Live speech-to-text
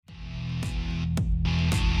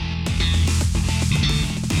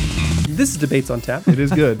This is Debates on Tap, It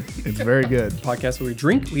is good. It's very good. podcast where we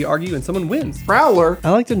drink, we argue, and someone wins. Prowler. I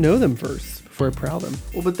like to know them first before I prowl them.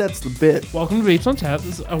 Well, but that's the bit. Welcome to Debates on Tap.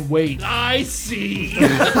 This is wait. I see.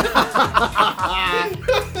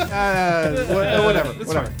 Whatever.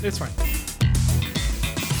 It's fine. It's fine.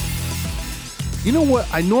 You know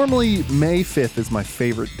what? I normally, May 5th is my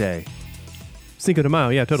favorite day. Cinco de Mayo,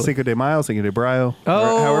 yeah, totally. Cinco de Mayo, Cinco de Mayo,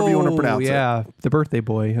 however you want to pronounce it. Yeah, the birthday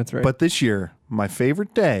boy, that's right. But this year, my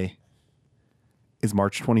favorite day is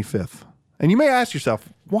March 25th. And you may ask yourself,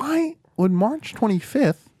 why would March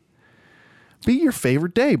 25th be your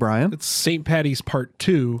favorite day, Brian? It's St. Patty's Part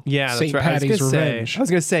 2. yeah, that's St. right. Patty's I Revenge.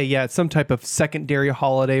 was going to say, yeah, it's some type of secondary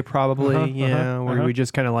holiday probably, where we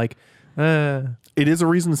just kind of like, It is a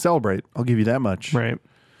reason to celebrate. I'll give you that much. right.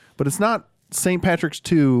 But it's not St. Patrick's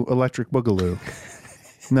 2 Electric Boogaloo.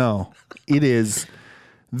 No, it is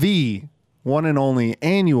the one and only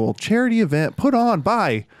annual charity event put on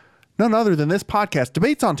by none other than this podcast,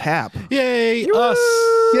 Debates on Tap. Yay, us.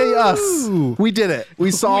 Yay, us. We did it. We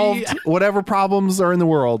solved whatever problems are in the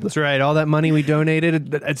world. That's right. All that money we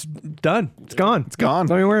donated, it's done. It's gone. It's gone.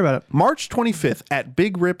 Don't even worry about it. March 25th at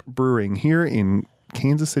Big Rip Brewing here in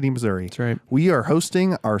Kansas City, Missouri. That's right. We are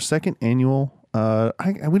hosting our second annual, we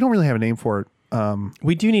don't really have a name for it.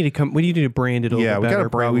 We do need to come. We need to brand it a little We better. got to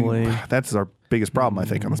brand. Probably. That's our biggest problem, I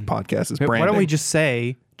think, on this podcast is branding. Why don't we just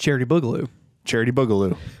say Charity Boogaloo? Charity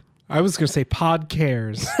Boogaloo? I was going to say Pod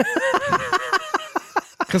Cares.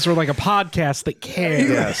 Because we're like a podcast that cares.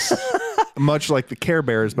 Yes. Much like the Care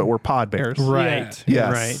Bears, but we're Pod Bears. Right.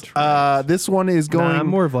 Yes. Right. This one is going. I'm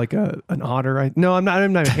more of like an otter. No, I'm not.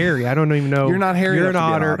 I'm not hairy. I don't even know. You're not hairy You're an enough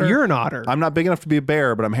to be an otter. otter. You're an otter. I'm not big enough to be a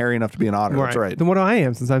bear, but I'm hairy enough to be an otter. That's right. Then what do I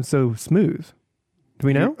am since I'm so smooth? Do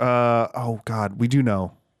we know? Oh God, we do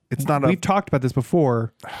know. It's not We've talked about this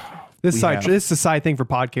before. This have. this is a side thing for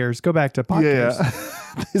Podcares. Go back to Podcares.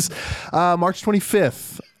 Yeah. This March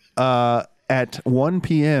 25th at 1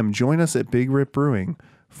 p.m. Join us at Big Rip Brewing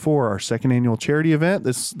for our second annual charity event.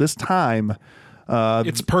 This time,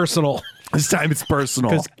 It's personal. this time it's personal.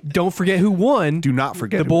 Because don't forget who won. Do not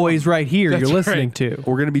forget the who boys right here. That's you're listening right. to.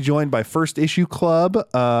 We're going to be joined by First Issue Club.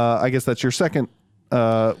 I guess that's your second.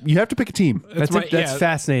 You have to pick a team. That's my- that's yeah.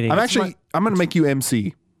 fascinating. I'm going to make you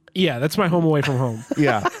MC. Yeah, that's my home away from home.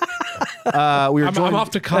 Yeah. We were I'm joined.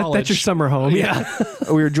 off to college. That's your summer home. Yeah.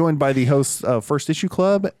 We were joined by the hosts of First Issue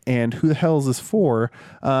Club, and who the hell is this for?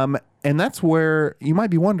 And that's where you might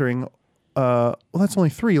be wondering. Well, that's only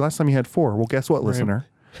 3. Last time you had 4. Well, guess what, listener?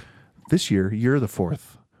 This year, you're the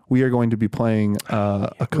 4th. We are going to be playing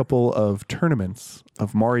a couple of tournaments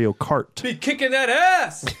of Mario Kart. Be kicking that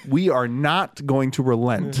ass. We are not going to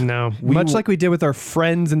relent. No. Much like we did with our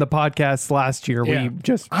friends in the podcast last year. Yeah. We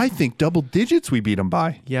just. I think double digits we beat them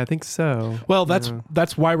by. Yeah, I think so. Well,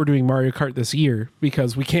 that's why we're doing Mario Kart this year,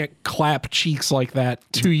 because we can't clap cheeks like that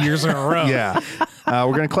 2 years in a row. Yeah.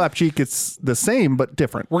 We're going to clap cheek. It's the same, but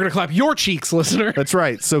different. We're going to clap your cheeks, listener. That's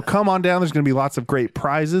right. So come on down. There's going to be lots of great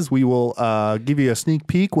prizes. We will give you a sneak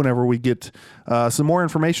peek whenever we get some more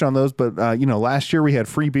information on those. But, last year we had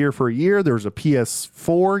free beer for a year. There was a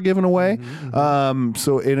PS4 given away. And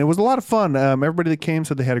it was a lot of fun. Everybody that came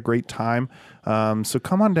said they had a great time. So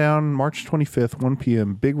come on down March 25th, 1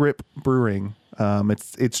 p.m., Big Rip Brewing.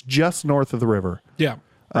 It's just north of the river. Yeah.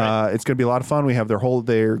 It's going to be a lot of fun. We have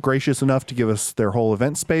they're gracious enough to give us their whole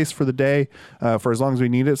event space for the day, for as long as we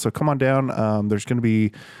need it. So come on down. There's going to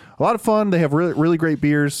be a lot of fun. They have really, really great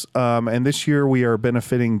beers. And this year we are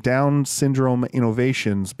benefiting Down Syndrome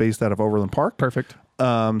Innovations based out of Overland Park. Perfect.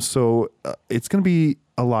 So it's going to be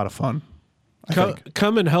a lot of fun.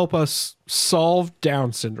 Come and help us solve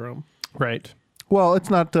Down syndrome. Right. Well, it's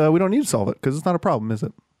not, we don't need to solve it because it's not a problem, is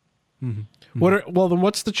it? Then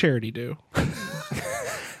what's the charity do?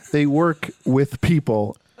 They work with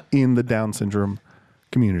people in the Down syndrome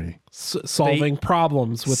community. Solving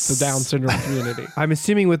problems with the Down syndrome community. I'm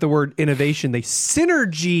assuming with the word innovation, they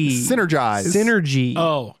synergize. Synergy.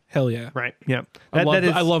 Oh, hell yeah. Right. Yeah. I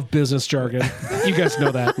love business jargon. You guys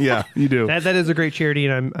know that. Yeah, you do. That is a great charity,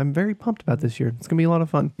 and I'm very pumped about this year. It's gonna be a lot of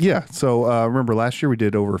fun. Yeah. So remember last year we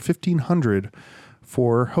did over 1,500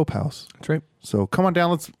 for Hope House. That's right. So come on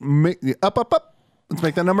down. Let's make up. Let's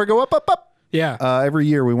make that number go up. Yeah. Every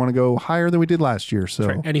year we want to go higher than we did last year.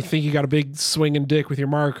 So And you think you got a big swinging dick with your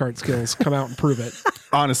Mario Kart skills? Come out and prove it.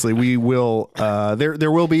 honestly, we will.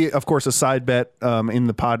 There will be, of course, a side bet in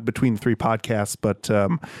the pod between the 3 podcasts. But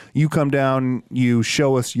you come down, you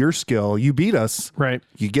show us your skill, you beat us, Right.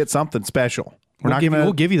 You get something special.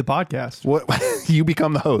 We'll give you the podcast. What you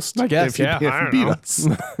become the host? I guess. If you beat us.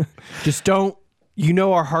 Just don't. You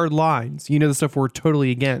know our hard lines. You know the stuff we're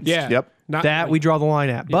totally against. Yeah. Yep. Not That we draw the line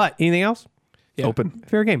at. But anything else? Yeah. Open.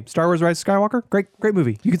 Fair game. Star Wars: Rise of Skywalker. Great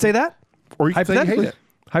movie. You could say that. Or you can say you hate Hypothetically. it.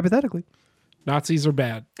 Hypothetically. Nazis are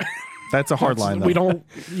bad. That's a hard line, though. We don't.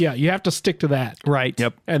 Yeah, you have to stick to that. Right.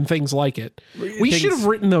 Yep. And things like it. We Things- should have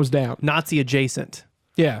written those down. Nazi adjacent.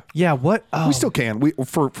 Yeah. Yeah. What? Oh, We still can. We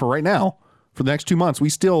for right now, for the next 2 months, we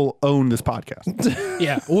still own this podcast.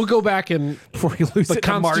 Yeah. We'll go back and before you lose the it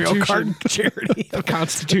to Mario Constitution. Kart charity. the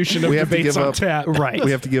Constitution of We have to debates give on up- tap. Right.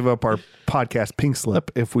 We have to give up our podcast pink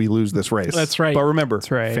slip if we lose this race. That's right. But remember,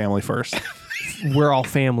 right. family first. We're all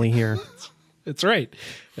family here. That's right.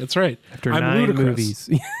 That's right. After I'm 9 ludicrous. movies.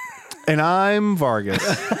 And I'm Vargas.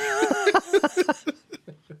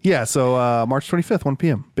 Yeah, so March 25th, 1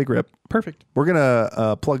 p.m. Big Rip. Perfect. We're going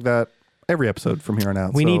to plug that every episode from here on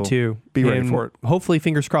out. We so need to Be ready And for it. Hopefully,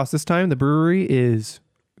 fingers crossed. This time, the brewery is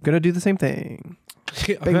gonna do the same thing.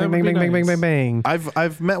 Bang, That bang, would bang, be bang, bang, bang, nice. bang, bang.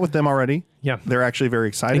 I've met with them already. Yeah. They're actually very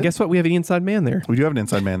excited. And guess what? We have an inside man there. we do have an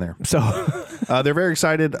inside man there. So They're very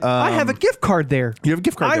excited. I have a gift card there. You have a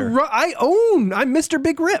gift card there. I'm Mr.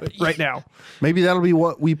 Big Rip right now. Maybe that'll be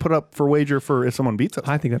what we put up for wager for if someone beats us.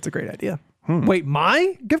 I think that's a great idea. Wait,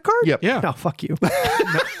 my gift card? Yep. Yeah. No, fuck you.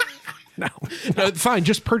 No. No, fine.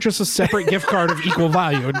 Just purchase a separate gift card of equal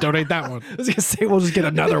value and donate that one. I was gonna say we'll just get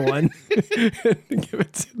another one and give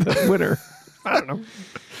it to the winner. I don't know.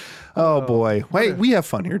 Oh boy. Wait, we have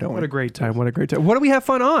fun here, don't What we? a great time. What a great time. What do we have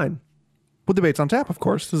fun on? With Debates on Tap, of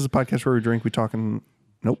course. This is a podcast where we drink, we talk, and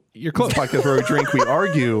nope. You're This is close. a podcast where we drink, we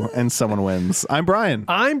argue, and someone wins. I'm Brian.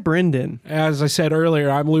 I'm Brendan. As I said earlier,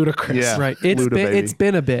 I'm ludicrous. Yeah. Right. Luda, baby. It's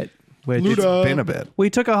been a bit. Which It's been a bit. we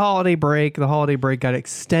took a holiday break. The holiday break got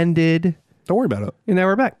extended, Don't worry about it. and now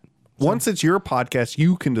we're back. Once it's your podcast,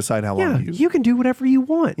 you can decide how Yeah, long you can do whatever you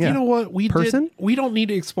want. Yeah. You know what? Person? We don't need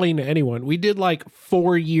to explain to anyone. We did like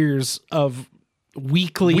 4 years of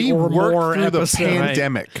weekly we or worked more through episodes. the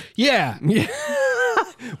pandemic. Yeah.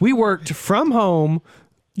 We worked from home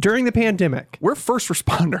during the pandemic. We're first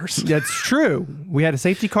responders. That's true. We had a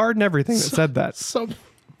safety card and everything that said that.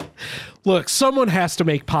 Look, someone has to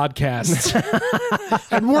make podcasts.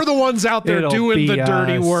 And we're the ones out there It'll doing be the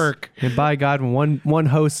dirty us. work. And by God, when one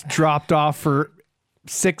host dropped off for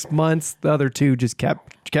 6 months, the other two just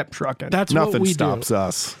kept trucking. That's what Nothing we stops do.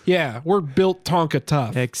 us. Yeah, we're built Tonka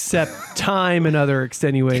tough. Except time and other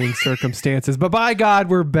extenuating circumstances. But by God,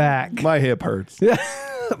 we're back. My hip hurts.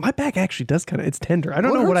 My back actually does kind of, it's tender. I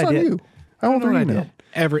don't What know what hurts I on did. you? How old I don't are know you what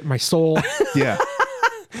I now? did. My soul, Yeah.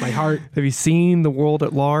 my heart. Have you seen the world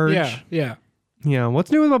at large? Yeah. Yeah. What's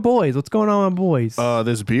new with my boys? What's going on with my boys?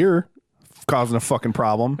 This beer causing a fucking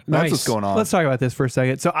problem. That's Nice. what's going on. Let's talk about this for a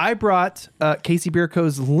second. So I brought Casey Beer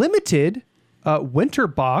Co.'s limited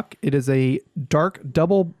Winterbach. It is a dark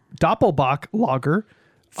Doppelbock lager.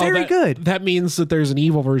 Very good. That means that there's an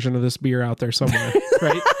evil version of this beer out there somewhere,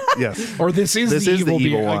 right? Yes. Or this is This the is evil the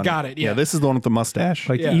evil beer. one. I got it. Yeah. This is the one with the mustache.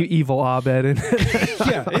 Like Yeah. evil Abed and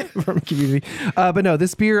yeah. from Community. But no,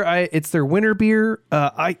 this beer, it's their winter beer.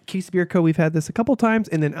 Casey Beer Co. We've had this a couple times,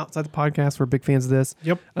 and then outside the podcast, we're big fans of this.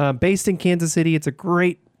 Yep. Based in Kansas City,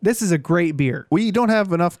 this is a great beer. We don't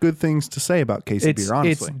have enough good things to say about Casey beer,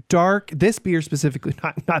 honestly. It's dark. This beer specifically,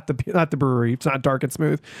 not the brewery. It's not dark and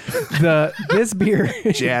smooth. This beer,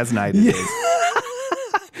 Jazz night it is.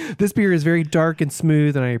 this beer is very dark and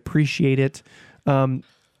smooth, and I appreciate it. Now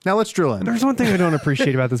let's drill in. There's one thing I don't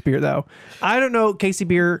appreciate about this beer, though. I don't know, Casey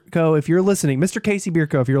Beer Co. If you're listening, Mr. Casey Beer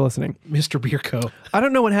Co. If you're listening, Mr. Beer Co. I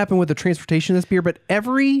don't know what happened with the transportation of this beer, but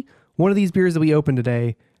every one of these beers that we opened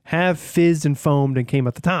today have fizzed and foamed and came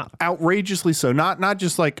at the top. Outrageously so. Not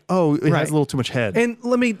just like, oh, it Right. has a little too much head. And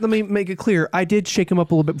let me make it clear, I did shake them up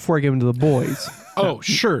a little bit before I gave them to the boys. Oh,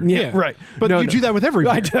 sure. Yeah. Right. But No, you no. do that with every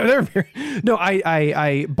beer. I did every beer. No,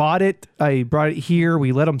 I bought it. I brought it here.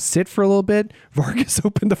 We let them sit for a little bit. Vargas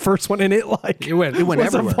opened the first one, and it went was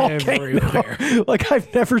a everywhere. volcano. Everywhere. Like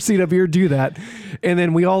I've never seen a beer do that. And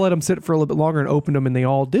then we all let them sit for a little bit longer and opened them, and they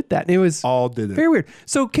all did that. And it was All did it. very weird.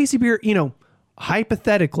 So Casey Beer,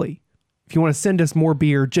 hypothetically, if you want to send us more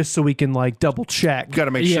beer just so we can like double check Got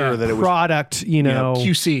to make sure that it was. product,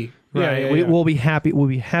 QC. right? We'll be happy. We'll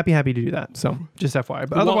be happy to do that. So just FYI.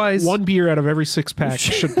 But otherwise, one beer out of every 6-pack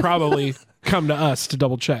should probably come to us to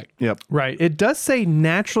double check. Yep. right. It does say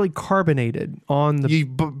naturally carbonated on the You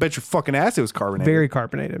bet your fucking ass it was carbonated. very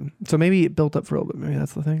carbonated. So maybe it built up for a little bit. Maybe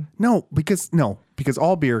that's the thing. No, because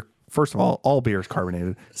all beer. First of all beer is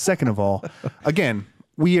carbonated. Second of all, again,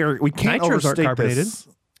 we can't Nitros aren't overstate carbonated. this.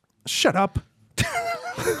 Shut up.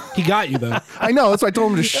 He got you, though. I know. That's why I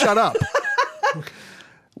told him to shut up.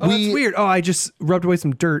 Oh, that's weird. Oh, I just rubbed away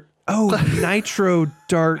some dirt. Oh, Nitro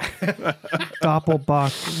Dark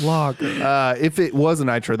Doppelbock Lager. If it was a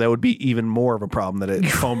nitro, that would be even more of a problem that it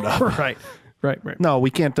foamed up. Right. Right. No,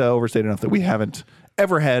 we can't overstate enough that we haven't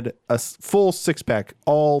ever had a full 6-pack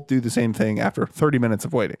all do the same thing after 30 minutes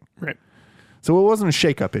of waiting. Right. So it wasn't a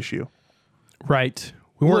shake-up issue. Right.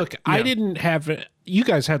 Look, I didn't have it. You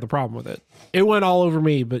guys had the problem with it. It went all over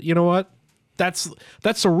me, but you know what? That's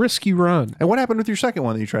a risk you run. And what happened with your second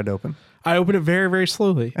one that you tried to open? I opened it very, very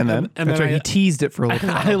slowly. And then? And That's then right. He teased it for a little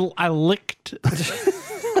while. I licked.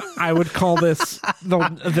 I would call this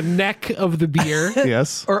the neck of the beer.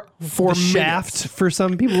 Yes. Or For the shaft, minutes. for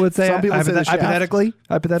some people would say. Some people say the shaft. Hypothetically.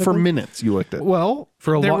 For minutes you licked it. Well,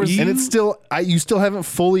 For a there long- was, And it's still, you still haven't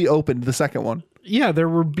fully opened the second one. yeah, there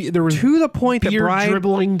was To the point that beer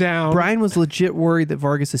dribbling down. Brian was legit worried that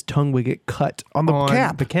Vargas's tongue would get cut On the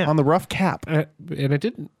cap. The cap. On the rough cap. And it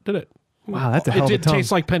didn't, did it? Wow, that's a It hell of a did tongue.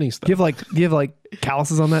 taste like pennies, though. Do you have like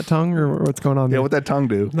calluses on that tongue, or what's going on Yeah, there? what that tongue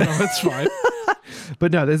do? No, that's fine.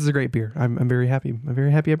 But no, this is a great beer. I'm very happy. I'm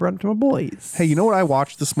very happy I brought it to my boys. Hey, you know what I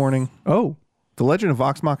watched this morning? Oh. The Legend of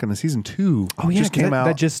Vox Machina season 2 Yeah, just came out.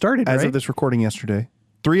 that just started, as right? of this recording yesterday.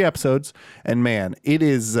 3 episodes, and man, it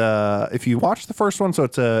is. If you watch the first one, so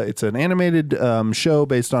it's an animated show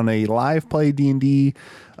based on a live play D&D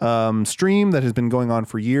stream that has been going on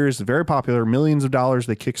for years. Very popular, millions of dollars.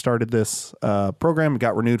 They kickstarted this program. It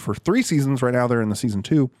got renewed for 3 seasons. Right now, they're in the season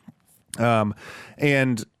 2.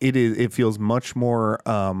 And it feels much more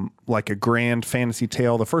like a grand fantasy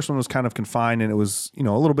tale. The first one was kind of confined, and it was a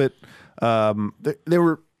little bit. They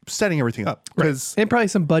were setting everything up because And probably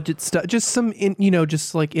some budget stuff, just some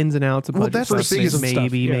just like ins and outs of budget that's the stuff. biggest maybe,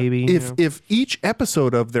 stuff, yeah. maybe. if each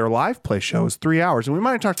episode of their live play show is 3 hours, and we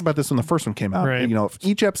might have talked about this when the first one came out. Right. If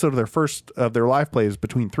each episode of their live play is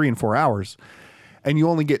between 3 and 4 hours, and you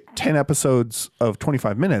only get 10 episodes of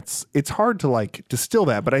 25 minutes, it's hard to like distill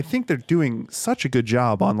that. But I think they're doing such a good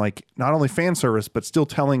job on like not only fan service, but still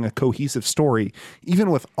telling a cohesive story,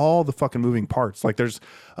 even with all the fucking moving parts. Like there's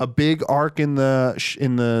a big arc in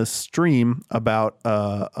the stream about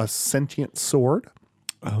a sentient sword.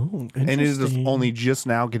 Oh, And it is only just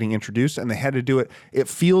now getting introduced, and they had to do it. It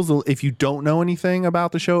feels, if you don't know anything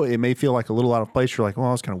about the show, it may feel like a little out of place. You're like,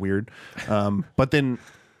 well, that's kind of weird. But then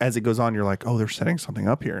as it goes on, you're like, oh, they're setting something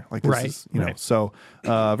up here. Like this is, Right. So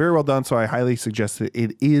very well done. So I highly suggest that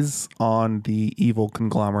it is on the evil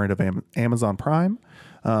conglomerate of Amazon Prime.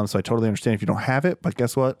 So I totally understand if you don't have it, but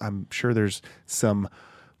guess what? I'm sure there's some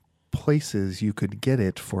places you could get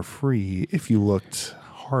it for free if you looked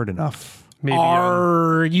hard enough. maybe.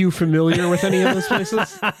 Are you familiar with any of those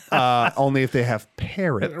places? Only if they have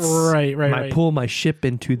parrots. right. Might pull my ship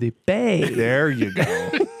into the bay. There you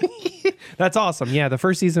go. That's awesome. Yeah, the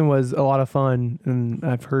first season was a lot of fun, and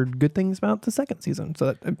I've heard good things about the second season.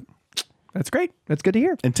 So that's great. That's good to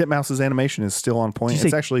hear. And Titmouse's animation is still on point.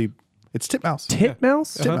 Did you It's say- it's Titmouse.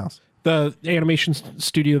 Titmouse? Titmouse. The animation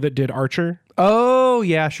studio that did Archer Oh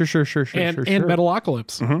yeah, sure. and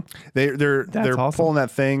Metalocalypse. They're awesome. pulling that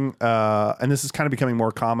thing, and this is kind of becoming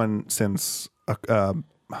more common since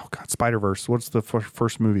Spider-Verse. What's the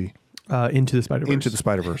first movie? Into the Spider-Verse. Into the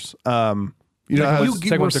Spider-Verse. You know, how You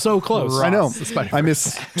it's- were so close. I know. the Spider-Verse. I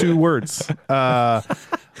missed 2 words.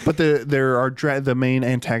 But there are the main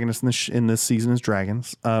antagonist in this season is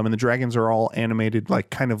dragons, and the dragons are all animated like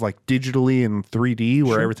kind of like digitally in 3D,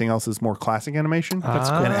 where everything else is more classic animation. That's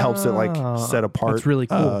cool. And it helps it like set apart. That's really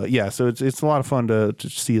cool. Yeah, so it's a lot of fun to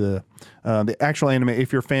see the actual anime.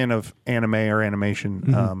 If you're a fan of anime or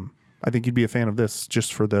animation, I think you'd be a fan of this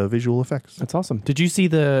just for the visual effects. That's awesome. Did you see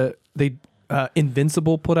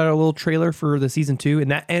Invincible put out a little trailer for the season 2,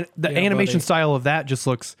 and the animation buddy. style of that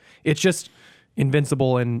it's just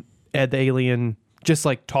Invincible and Ed the alien just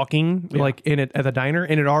like talking like in it at the diner,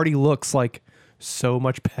 and it already looks like so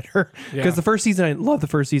much better because the first season, I love the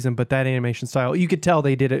first season, but that animation style, you could tell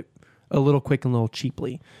they did it a little quick and a little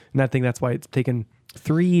cheaply, and I think that's why it's taken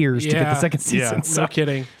 3 years to get the second season. Yeah, So no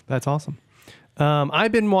kidding. that's awesome.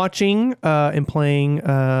 I've been watching and playing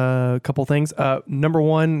a couple things. Number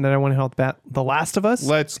one that I want to help about, The Last of Us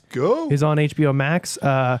Let's go. is on HBO Max.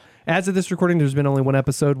 As of this recording, there's been only 1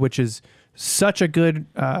 episode, which is such a good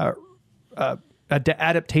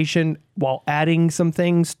adaptation while adding some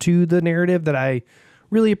things to the narrative that I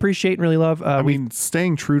really appreciate and really love. I mean,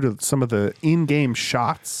 staying true to some of the in-game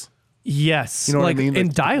shots. Yes, You know what I like mean? in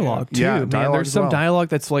Like, dialogue too. yeah, Man, dialogue there's as some well. dialogue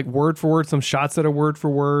that's like word for word, some shots that are word for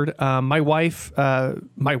word. My wife. yeah,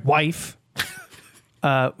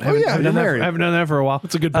 haven't you're done that, married. I haven't done that for a while.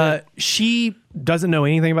 That's a good point. She doesn't know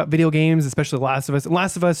anything about video games, especially The Last of Us.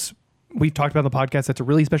 Last of Us, we've talked about on the podcast. That's a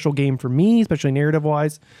really special game for me, especially narrative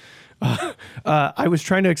wise. I was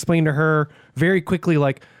trying to explain to her very quickly,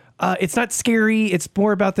 like, it's not scary. It's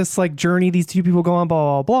more about this like journey these 2 people go on,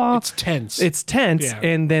 blah, blah, blah. It's tense. It's tense. Yeah.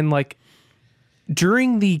 And then like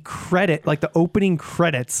during the credit, like the opening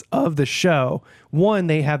credits of the show, one,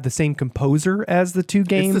 they have the same composer as the two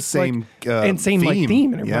games. It's the same and same like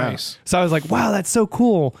theme and everything. Yeah. Nice. So I was like, wow, that's so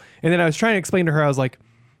cool. And then I was trying to explain to her, I was like,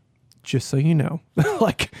 just so you know,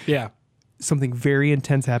 like Yeah. something very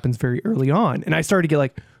intense happens very early on. And I started to get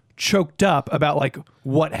like choked up about like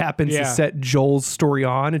what happens to Yeah. set Joel's story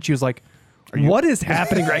on. And she was like, what is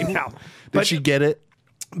happening right now? Did she get it?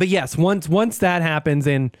 But yes, once that happens,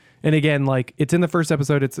 and again, like it's in the first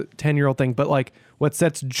episode, it's a 10-year-old thing, but like what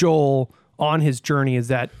sets Joel on his journey is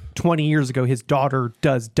that 20 years ago, his daughter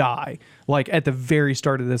does die, like at the very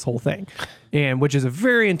start of this whole thing, and which is a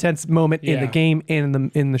very intense moment in the Yeah. game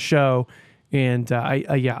and in the show. And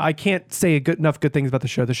I can't say enough good things about the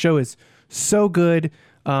show. The show is so good.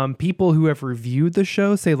 People who have reviewed the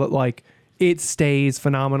show say that like it stays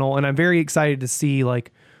phenomenal, and I'm very excited to see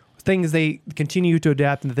like things they continue to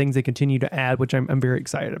adapt and the things they continue to add, which I'm very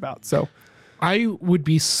excited about. So I would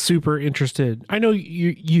be super interested. I know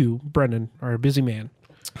you, Brendan, are a busy man,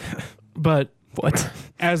 but what?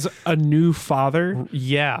 as a new father,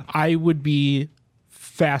 Yeah. I would be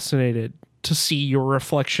fascinated to see your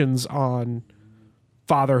reflections on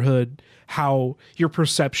fatherhood, how your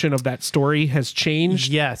perception of that story has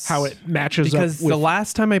changed. Yes. How it matches Because up with the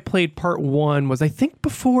last time I played part 1 was I think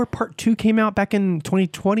before part 2 came out back in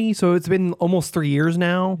 2020. So it's been almost 3 years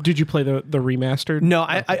now. Did you play the remastered? No,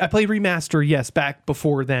 I played remaster, yes, back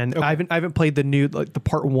before then. I haven't played the new like the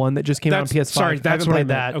part 1 that just came out on PS5. Sorry, I that's haven't what I played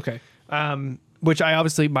meant. that. Okay. Which I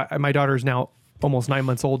obviously my daughter is now almost 9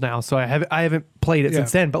 months old now, so I haven't played it Yeah.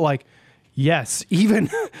 since then. But like, yes, even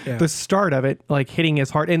Yeah. the start of it, like hitting his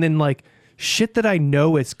heart, and then like shit that I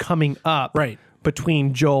know is coming up, Right.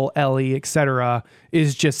 between Joel, Ellie, etc.,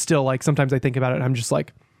 is just still like sometimes I think about it and I'm just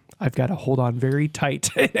like, I've got to hold on very tight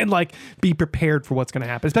and like be prepared for what's going to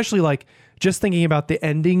happen. Especially like just thinking about the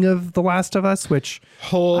ending of The Last of Us, which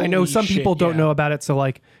I know Holy some shit, people don't yeah. know about it. So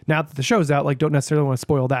like now that the show's out, like don't necessarily want to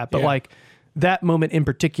spoil that, but Yeah. like that moment in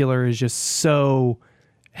particular is just so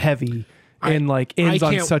heavy and like ends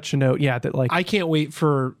on can't- such a note. Yeah. That like, I can't wait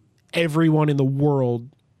for everyone in the world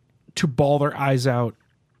to bawl their eyes out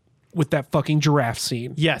with that fucking giraffe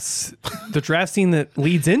scene. yes, the draft scene that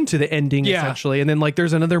leads into the ending Yeah. essentially. And then like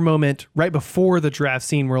there's another moment right before the draft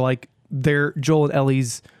scene where like Joel and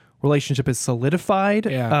Ellie's relationship is solidified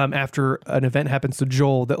Yeah. after an event happens to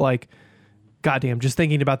Joel that like, goddamn, just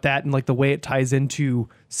thinking about that and like the way it ties into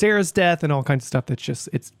Sarah's death and all kinds of stuff. That's just,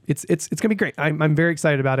 it's gonna be great. I'm very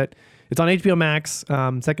excited about it. It's on HBO Max.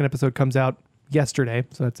 Second episode comes out yesterday.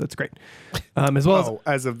 So that's great. As well as, Oh,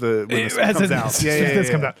 as of the when this as comes of- out. Yeah, this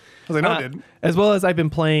comes out. I was like, no, it didn't. As well as I've been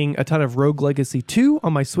playing a ton of Rogue Legacy 2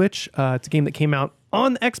 on my Switch. It's a game that came out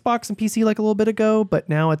on the Xbox and PC like a little bit ago, but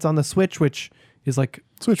now it's on the Switch, which is like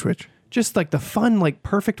Switch. just like the fun, like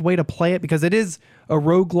perfect way to play it because it is a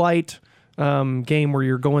roguelite game where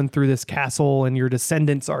you're going through this castle and your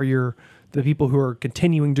descendants are the people who are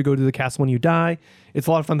continuing to go to the castle when you die. It's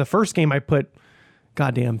a lot of fun. The first game I put,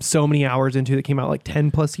 goddamn, so many hours into that came out like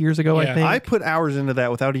 10 plus years ago, I Yeah. think. I put hours into that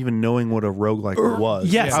without even knowing what a roguelike was.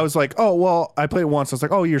 yes. I was like, oh, well, I played it once. I was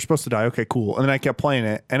like, oh, you're supposed to die. Okay, cool. And then I kept playing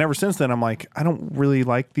it. And ever since then, I'm like, I don't really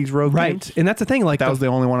like these rogue right. games. And that's the thing. Like That was the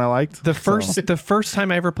only one I liked. the first time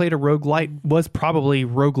I ever played a roguelite was probably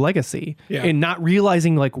Rogue Legacy. Yeah. And not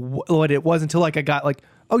realizing like what it was until like I got like,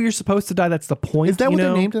 oh, you're supposed to die. That's the point. Is that you what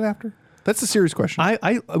know? they named it after? That's a serious question.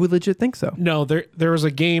 I would legit think so. No, there was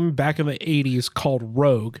a game back in the 80s called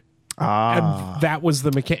Rogue. And that was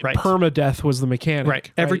the mechanic. Right. Permadeath was the mechanic.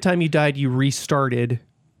 Right. Every time you died, you restarted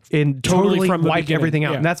and Totally totally from the wiped beginning, everything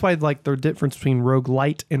out. yeah. And that's why like the difference between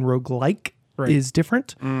roguelite and roguelike Right. is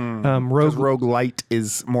different. Because Rogue roguelite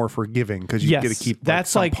is more forgiving because you yes, get to keep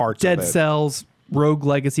that's some like parts Dead of it. Cells, Rogue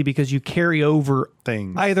Legacy, because you carry over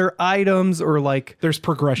Things. either items or like There's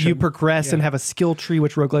progression. you progress and have a skill tree,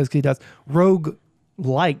 which Rogue Legacy does. Rogue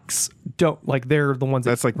likes don't like they're the ones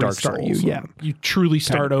That's that like Dark restart Souls. you. Yeah, You truly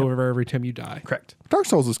start over every time you die. correct. Dark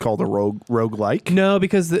Souls is called a roguelike. No,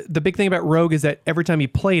 because the big thing about Rogue is that every time you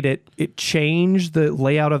played it, it changed the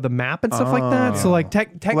layout of the map and stuff like that. So like Well,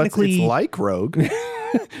 it's technically, like Rogue.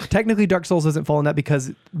 technically Dark Souls doesn't fall in that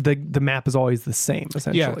because the map is always the same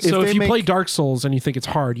essentially. Yeah. So they if you make- play Dark Souls and you think it's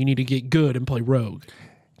hard, you need to get good and play Rogue.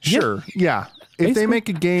 Sure. Yeah. If they Basically. make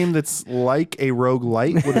a game that's like a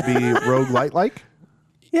roguelite, would it be roguelite-like?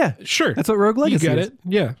 Yeah, Sure. that's what Rogue Legacy You get is. it.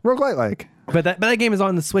 Yeah. Roguelite-like. But that game is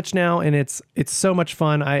on the Switch now, and it's so much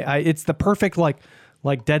fun. I it's the perfect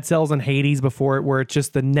like Dead Cells and Hades before it, where it's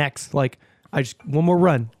just the next like one more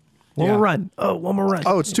run, one Yeah. more run. Oh, one more run.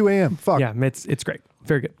 Oh, it's 2 a.m. Fuck. yeah, it's great,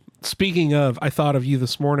 very good. Speaking of, I thought of you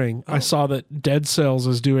this morning. I saw that Dead Cells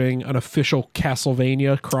is doing an official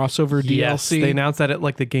Castlevania crossover Yes, DLC. they announced that at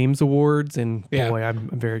like the Games Awards, and Yeah. boy, I'm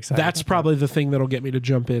very excited. That's probably the thing that'll get me to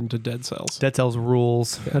jump into Dead Cells. Dead Cells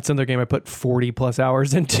rules. That's another game I put 40 plus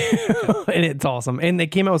hours into, and it's awesome. And they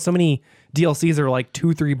came out with so many DLCs that are like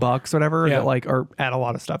 $2-3, whatever, Yeah. that like are add a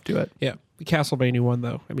lot of stuff to it. Yeah, the Castlevania one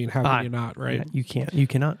though. I mean, how can you not, right? Yeah, you can't. You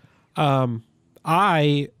cannot.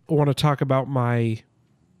 I want to talk about my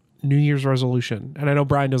New Year's resolution, and I know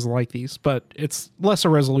Brian doesn't like these, but it's less a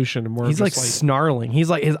resolution and more. He's just like snarling. He's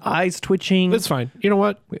like his eyes twitching. It's fine. You know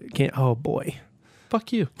what? Can't. Oh boy.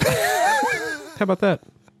 Fuck you. How about that?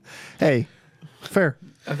 Hey, fair.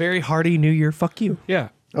 A very hearty New Year. Fuck you. Yeah.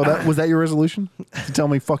 Oh, that was that your resolution? To tell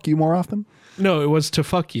me fuck you more often? No, it was to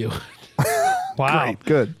fuck you. Wow. Great,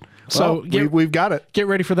 good. So Well, we've got it Get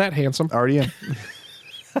ready for that, handsome. already in.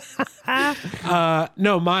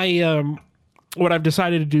 No, my what I've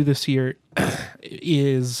decided to do this year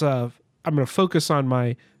is I'm going to focus on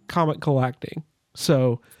my comic collecting.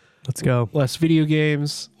 So Let's go. less video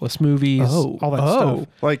games, less movies, all that stuff.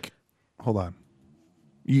 Like, hold on.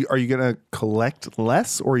 Are you gonna collect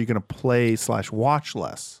less, or are you gonna play / watch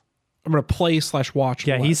less? I'm going to play/watch.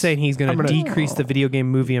 Yeah, less. he's saying he's going I'm to gonna- decrease the video game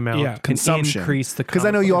movie amount. Yeah. and Consumption. increase the Because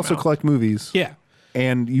I know comic you book also amount. collect movies. Yeah.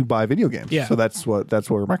 And you buy video games. Yeah. So that's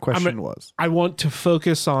where my question was. I want to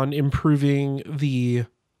focus on improving the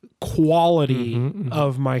quality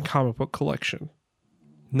of my comic book collection.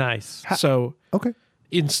 Nice. So Okay.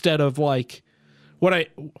 instead of like what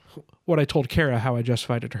I told Kara, how I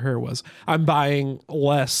justified it to her was I'm buying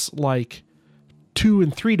less like $2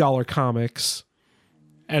 and $3 comics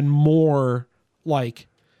and more like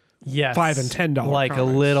Yes. $5 and $10 Like a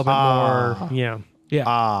comics. little bit more. Yeah.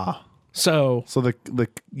 yeah. So So the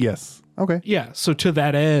yes. Okay. yeah, so to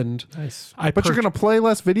that end, Nice. But you're gonna play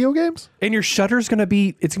less video games? And your Shutter's going to be,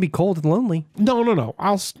 it's going to be cold and lonely. no.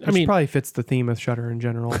 I Which mean, probably fits the theme of Shutter in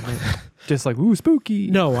general. Like, just like, ooh,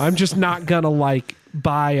 spooky. no, I'm just not gonna like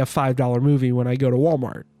buy a $5 movie when I go to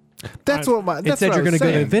Walmart. That's what my. That's Instead, what you're going to go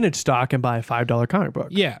to saying. vintage stock and buy a $5 comic book.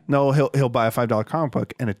 Yeah. No, he'll buy a $5 comic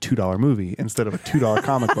book and a $2 movie instead of a $2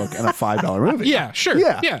 comic book and a $5 movie. Yeah, sure.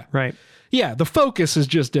 Yeah. Yeah. Right. Yeah. The focus is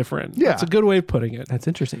just different. Yeah. That's a good way of putting it. That's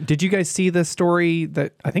interesting. Did you guys see the story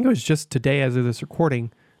that I think it was just today as of this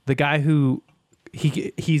recording? The guy who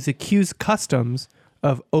he's accused Customs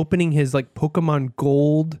of opening his like Pokemon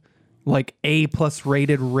Gold like A+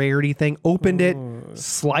 rated rarity thing, opened it,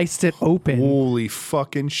 sliced it open, Holy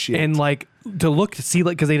fucking shit. and like to see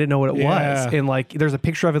like because they didn't know what it Yeah. was, and like there's a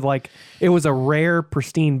picture of it like it was a rare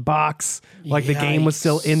pristine box, like the game was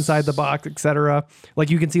still inside the box, etc. Like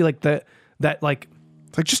you can see like that like.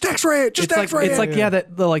 it's like just X-ray it, just It's like X-ray it's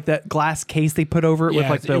it. like that glass case they put over it with Yeah,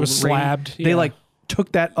 like the it was rain- slabbed, They yeah. like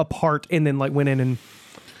took that apart and then like went in and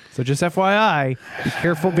so just FYI, be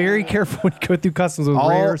careful, very careful when you go through customs with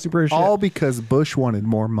rare super rare shit. all because Bush wanted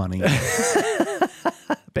more money.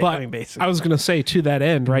 But I mean, basically. I was going to say to that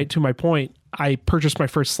end, right, to my point, I purchased my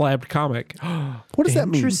first slabbed comic. What does that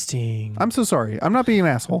mean? Interesting. I'm so sorry. I'm not being an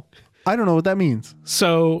asshole. I don't know what that means.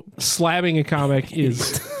 So slabbing a comic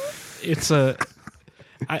is it's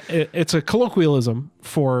a colloquialism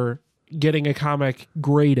for getting a comic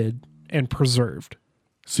graded and preserved.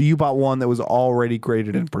 So you bought one that was already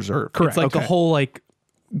graded and preserved. Correct. It's like the Okay. whole like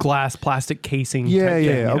glass plastic casing. Yeah, type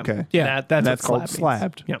yeah, thing, yeah, okay. Yeah, that's that's what called slab means.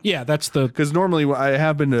 slabbed. Yeah. Yeah, that's the Because normally I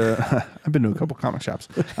have been to I've been to a couple comic shops,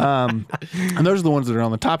 and those are the ones that are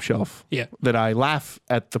on the top shelf. Yeah. that I laugh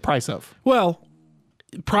at the price of. well,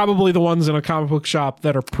 probably the ones in a comic book shop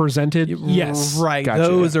that are presented. Yes. Right. Gotcha.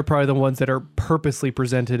 Those are probably the ones that are purposely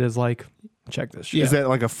presented as like, check this shit. Yeah. Is that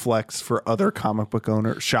like a flex for other comic book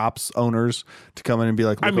shops owners to come in and be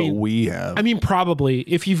like, look mean- what we have? I mean, probably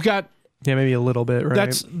if you've got Yeah, maybe a little bit,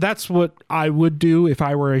 right? that's what I would do if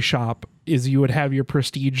I were a shop. Is you would have your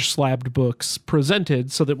prestige slabbed books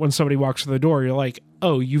presented so that when somebody walks through the door, you're like,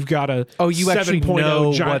 oh, you've got a you actually 7.0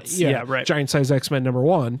 know giant, what's- yeah, right. giant size X-Men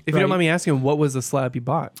 #1. If you don't mind me asking, what was the slab you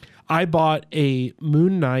bought? I bought a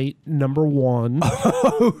Moon Knight #1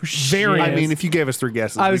 Oh shit! I mean, if you gave us three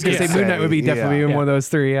guesses, I was we gonna could say Moon Knight would be definitely yeah. one of those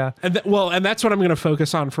three. Yeah. and and that's what I'm going to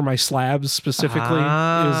focus on for my slabs specifically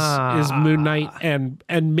is Moon Knight and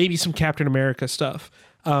maybe some Captain America stuff.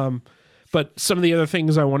 But some of the other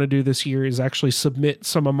things I want to do this year is actually submit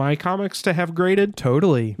some of my comics to have graded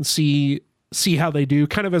Totally. and see how they do,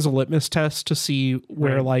 kind of as a litmus test to see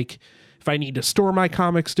where Right. like if I need to store my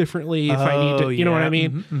comics differently, if I need to, you know what I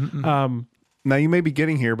mean? Now you may be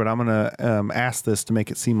getting here, but I'm gonna ask this to make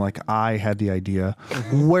it seem like I had the idea.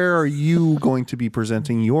 Where are you going to be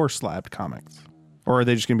presenting your slabbed comics, or are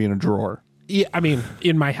they just gonna be in a drawer? Yeah, I mean,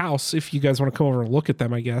 in my house, if you guys want to come over and look at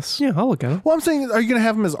them, I guess. Yeah, I'll look at it. Well, I'm saying, are you going to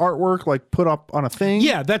have them as artwork, like put up on a thing?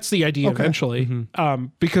 Yeah, that's the idea eventually.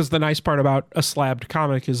 Because the nice part about a slabbed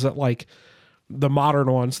comic is that, like, the modern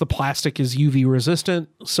ones, the plastic is UV resistant.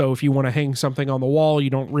 So if you want to hang something on the wall, you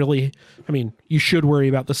don't really, I mean, you should worry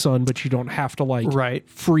about the sun, but you don't have to, like,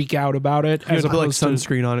 freak out about it. As put like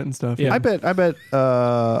sunscreen on it and stuff. Yeah. I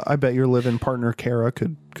bet your live-in partner Kara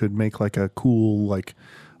could make like a cool like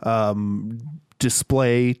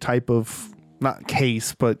display type of, not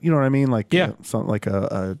case, but you know what I mean, like something like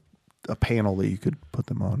a panel that you could put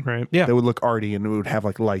them on. Right. Yeah. That would look arty and it would have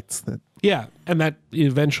like lights that. Yeah, and that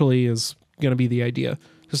eventually is going to be the idea,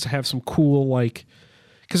 just to have some cool, like,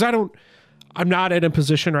 because I'm not in a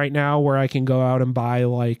position right now where I can go out and buy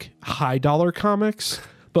like high dollar comics,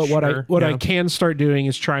 but what I can start doing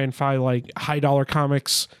is try and find like high dollar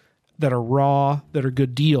comics that are raw, that are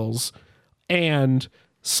good deals, and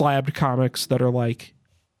slabbed comics that are like,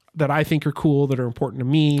 that I think are cool, that are important to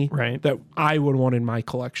me, right, that I would want in my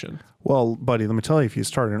collection. Well, buddy, let me tell you, if you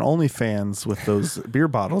started an OnlyFans with those beer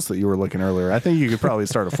bottles that you were looking earlier, I think you could probably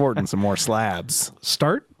start affording some more slabs.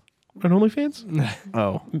 Start on OnlyFans?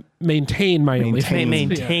 Oh, maintain my OnlyFans.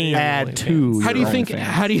 Maintain. Add to. How do you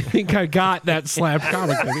think I got that slab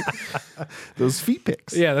comic? Those feet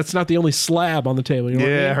pics? Yeah, that's not the only slab on the table. You know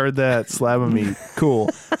what I Yeah, I mean? heard that. Slab of meat. Cool.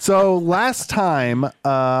 So last time,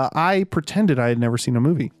 I pretended I had never seen a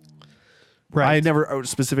movie. Right. I had never,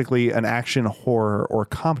 specifically an action, horror, or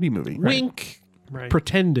comedy movie. Wink. Right.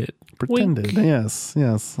 Pretended. Pretended. Wink. Yes.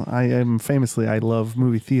 I am famously, I love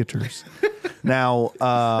movie theaters.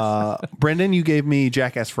 Now, Brendan, you gave me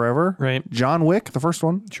Jackass Forever. Right. John Wick, the first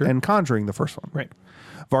one. Sure. And Conjuring, the first one. Right.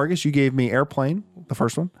 Vargas, you gave me Airplane, the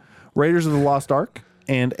first one. Raiders of the Lost Ark.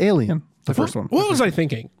 And Alien, the first one. What was I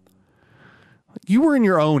thinking? You were in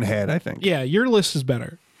your own head, I think. Yeah, your list is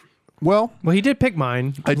better. Well, He did pick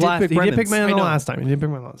mine. I did pick He did pick Brendan's. mine I the know. last time. He did pick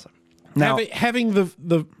mine the last time. now, Having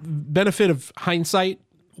the benefit of hindsight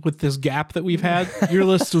with this gap that we've had, your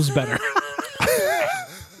list was better.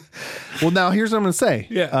 now here's what I'm going to say.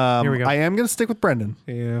 Yeah. Here we go. I am going to stick with Brendan.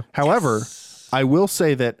 Yeah. However, I will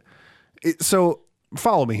say that, so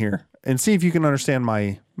follow me here and see if you can understand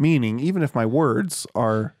my meaning, even if my words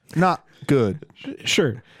are not good.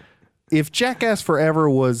 Sure. If Jackass Forever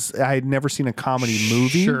was, I had never seen a comedy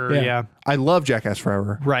movie. Sure. Yeah. Yeah. I love Jackass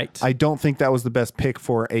Forever. Right. I don't think that was the best pick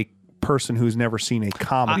for a person who's never seen a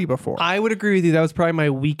comedy before. I would agree with you. That was probably my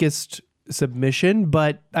weakest submission.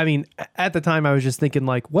 But I mean, at the time, I was just thinking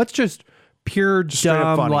like, what's just pure straight up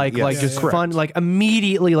dumb, funny. like Yes. like Yeah, just correct. fun, like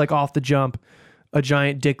immediately like off the jump, a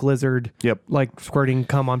giant dick lizard. Yep. Like squirting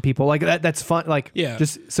cum on people. Like that's fun. Like Yeah.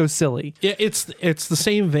 just so silly. Yeah, it's the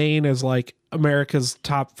same vein as like America's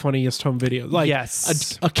top funniest home video. Like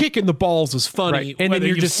Yes. a kick in the balls is funny, Right. And whether then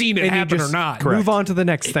you're you've just seen it and you happen just or not. Move on to the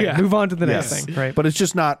next thing. Yeah. Move on to the next Yes. thing. Right. But it's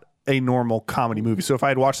just not a normal comedy movie. So if I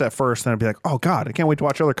had watched that first, then I'd be like, oh God, I can't wait to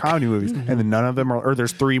watch other comedy movies. And then none of them are, or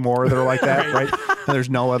there's three more that are like that, right? And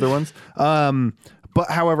there's no other ones. But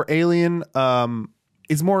however, Alien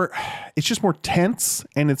is more, it's just more tense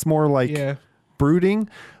and it's more like brooding.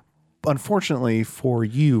 Unfortunately for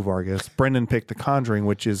you, Vargas, Brendan picked The Conjuring,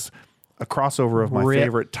 which is a crossover of my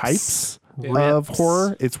favorite types of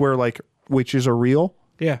horror. It's where like witches are real.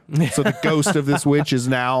 Yeah. So the ghost of this witch is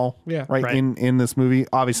now Right. in this movie.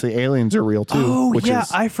 Obviously, aliens are real too. Oh which yeah,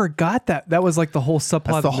 is I forgot that. That was like the whole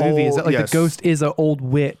subplot the of the movie. Is that like yes. the ghost is an old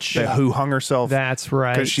witch? who hung herself. That's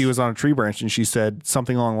right. Because she was on a tree branch and she said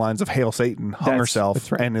something along the lines of "Hail Satan," hung herself,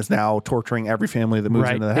 that's right. and is now torturing every family that moves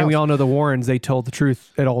right. into the house. And we all know the Warrens. They told the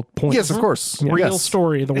truth at all points. yes, of course, Real yes.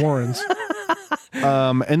 story, the Warrens.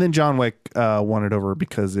 And then John Wick won it over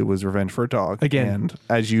because it was Revenge for a Dog. Again. And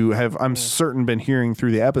as you have, I'm certain, been hearing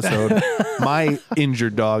through the episode, my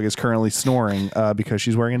injured dog is currently snoring because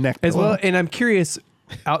she's wearing a neck As pillow. well, and I'm curious,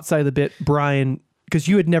 outside the bit, Brian, because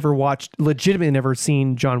you had never legitimately never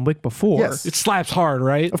seen John Wick before. Yes. It slaps hard,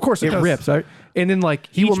 right? Of course, It does. rips. Right? And then like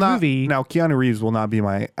He each will not. movie. Now, Keanu Reeves will not be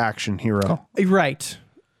my action hero. Right.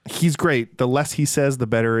 He's great. The less he says, the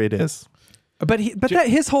better it is. But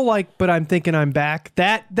his whole like, but I'm thinking I'm back.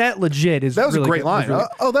 That legit is That was really a great good. line. Really-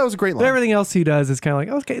 That was a great But line. everything else he does is kind of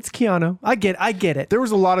like, okay, it's Keanu. I get it. There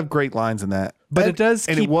was a lot of great lines in that. But And- it does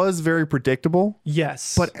and keep- it was very predictable.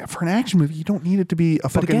 Yes. But for an action movie, you don't need it to be a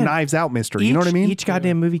fucking again, Knives Out mystery. You know what I mean? Each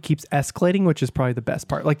goddamn movie keeps escalating, which is probably the best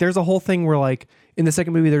part. Like there's a whole thing where like in the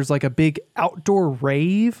second movie, there's like a big outdoor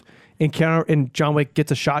rave and John Wick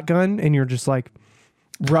gets a shotgun and you're just like,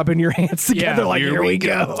 rubbing your hands together Yeah, like, here here we we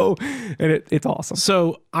go. And it's awesome.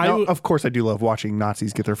 So Now, of course, I do love watching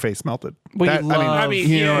Nazis get their face melted. We That- love, I mean,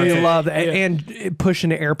 you know what I'm we saying? love that. And pushing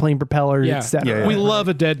the airplane propellers, yeah, etc. Yeah. we love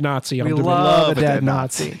a dead Nazi. On We demand. love a dead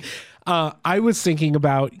Nazi. I was thinking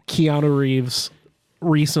about Keanu Reeves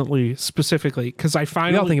recently, specifically because I We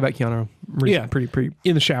finally all think about Keanu Yeah. pretty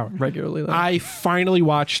in the shower. regularly. Though. I finally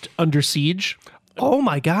watched Under Siege Oh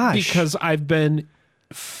my gosh! because I've been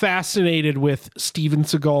fascinated with Steven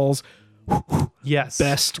Seagal's yes,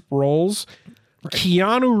 best roles.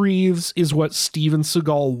 Keanu Reeves is what Steven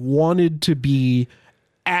Seagal wanted to be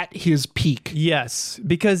at his peak. yes,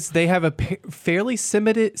 because they have a fairly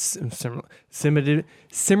similarly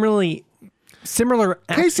similar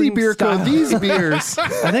Casey acting Beer style. Code, these beers.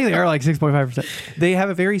 I think they are like 6.5%. They have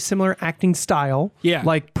a very similar acting style. Yeah.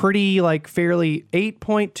 Like pretty, like fairly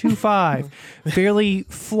 8.25, fairly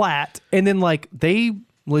flat. And then like they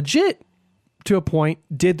legit to a point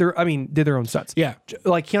did their own stunts. Yeah.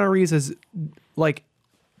 Like Keanu Reeves has like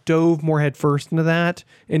dove more head first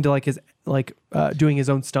into like his like doing his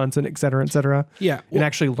own stunts and et cetera. Yeah. And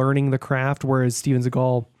actually learning the craft. Whereas Steven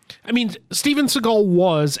Seagal, I mean, Steven Seagal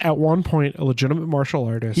was at one point a legitimate martial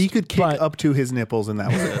artist. He could kick but, up to his nipples, and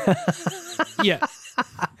that was it. yeah.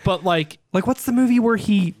 But like, what's the movie where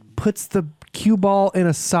he puts the cue ball in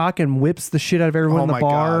a sock and whips the shit out of everyone Oh in the my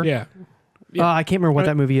bar? God. yeah. I can't remember what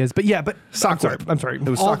that movie is, but yeah, but Sock whip. I'm sorry. It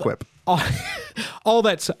was All sock whip. All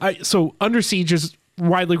that. So Under Siege is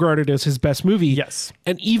widely regarded as his best movie. Yes.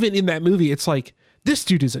 And even in that movie, it's like, this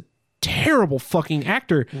dude is a terrible fucking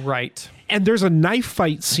actor. Right. And there's a knife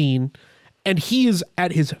fight scene, and he is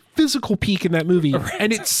at his physical peak in that movie,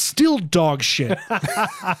 and it's still dog shit.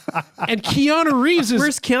 And Keanu Reeves is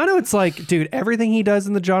Whereas Keanu, it's like, dude, everything he does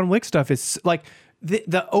in the John Wick stuff is like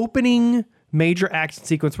the opening major action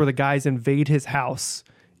sequence where the guys invade his house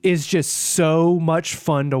is just so much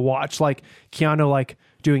fun to watch. Like Keanu, like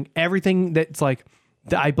doing everything that's like,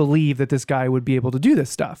 I believe that this guy would be able to do this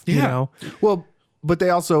stuff. You Yeah. know? Well, but they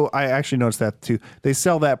also, I actually noticed that too. They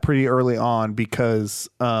sell that pretty early on because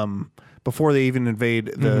before they even invade,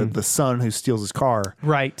 the son who steals his car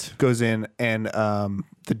Right. goes in, and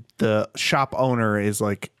the shop owner is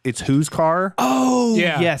like, it's whose car? Oh,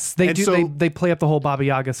 Yeah. yes. They And do. so- they play up the whole Baba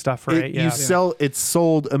Yaga stuff, right? It- it's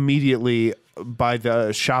sold immediately by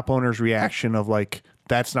the shop owner's reaction of like,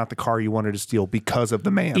 that's not the car you wanted to steal because of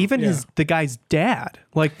the man. Even the guy's dad,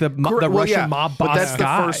 like the Well, Russian yeah, mob boss but that's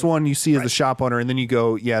guy. the first one you see as the shop owner, and then you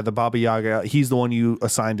go, yeah, the Baba Yaga, he's the one you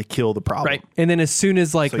assigned to kill the problem. Right. And then as soon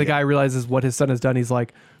as like the yeah. guy realizes what his son has done, he's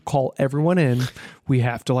like, call everyone in. We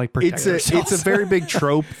have to like protect ourselves. It's a very big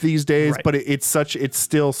trope these days, Right. but it's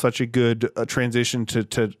still such a good transition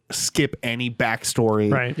to skip any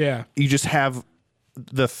backstory. Right. yeah. You just have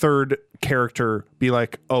the third character be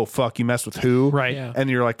like, oh fuck, you messed with who? Right. Yeah. And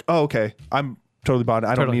you're like, oh okay, I'm totally bought it. I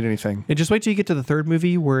don't Totally. need anything. And just wait till you get to the third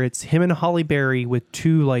movie where it's him and Holly Berry with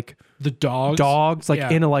two like The dogs like Yeah.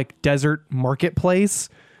 in a like desert marketplace,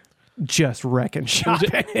 just wrecking shop.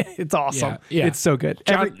 It's awesome. Yeah. It's so good.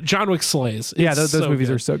 John Wick slays. Yeah, It's those so movies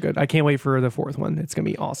good. are so good. I can't wait for the fourth one. It's gonna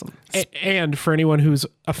be awesome. And for anyone who's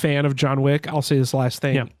a fan of John Wick, I'll say this last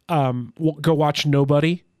thing. Yeah. Go watch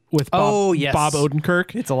Nobody with Bob, yes. Bob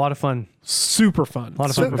Odenkirk. It's a lot of fun. Super fun. A lot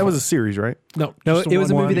of So fun. that was a series, right? No, No, just it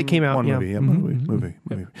was a one- movie that came out. One Yeah. movie,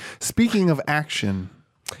 movie. Speaking of action,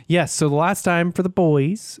 Yes. So the last time for the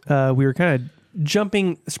boys, we were kind of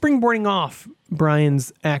springboarding off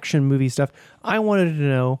Brian's action movie stuff. I wanted to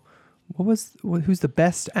know who's the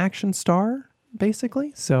best action star,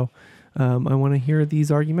 basically. So I want to hear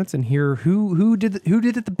these arguments and hear who did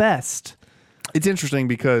it the best. it's interesting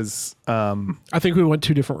because I think we went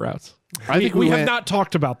two different routes. I think we have went- not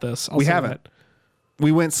talked about this. I'll we say haven't. that.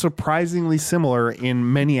 we went surprisingly similar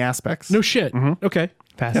in many aspects. No shit. Okay.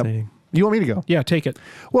 Fascinating. You want me to go? Yeah, take it.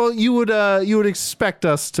 Well, you would expect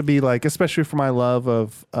us to be like, especially for my love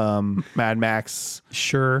of Mad Max.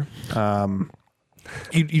 Sure.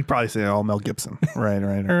 You'd probably say, oh, Mel Gibson, right?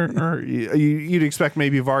 Or you'd expect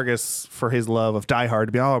maybe Vargas for his love of Die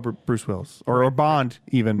Hard to be Bruce Willis or Bond,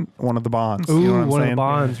 even one of the Bonds. Ooh, you know what I'm one of saying? the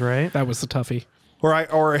Bonds, right? That was the toughie.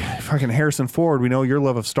 Or fucking Harrison Ford. We know your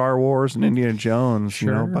love of Star Wars and Indiana Jones.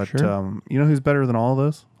 you know, Sure, but sure. you know who's better than all of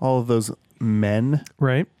those? All of those men.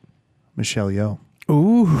 Right. Michelle Yeoh.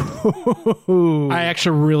 Ooh. I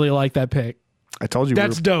actually really like that pick. I told you.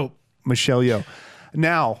 That's dope. Michelle Yeoh.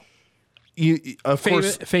 Now, you of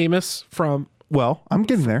course. Famous from. Well, I'm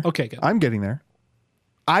getting there. Okay, good. I'm getting there.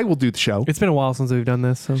 I will do the show. It's been a while since we've done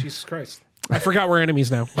this. So. Jesus Christ. I forgot we're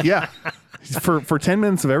enemies now. Yeah. For 10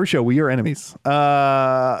 minutes of every show, we are enemies.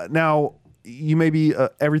 Now, you may be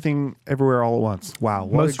Everything Everywhere All at Once. Wow,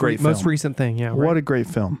 what a great film. Most recent thing, yeah. What a great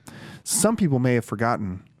film. Some people may have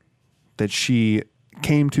forgotten that she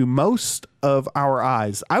came to most of our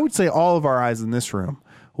eyes, I would say all of our eyes in this room,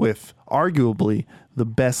 with arguably the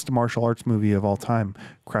best martial arts movie of all time,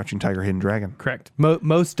 Crouching Tiger, Hidden Dragon. Correct.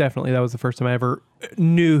 Most definitely, that was the first time I ever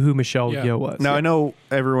knew who Michelle Yeoh was. Now, I know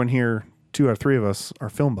everyone here, 2 out of 3 of us, are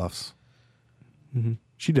film buffs. Mm-hmm.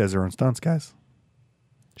 She does her own stunts, guys.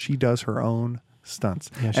 She does her own stunts.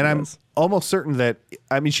 Yeah, and I'm almost certain that,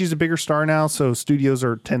 I mean, she's a bigger star now, so studios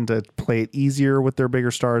tend to play it easier with their bigger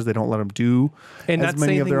stars. They don't let them do as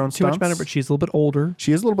many of their own too stunts. much better, but she's a little bit older.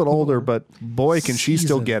 She is a little bit older, but boy, can she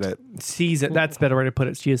still get it. Seasoned. That's a better way to put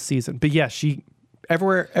it. She is seasoned. But yeah, she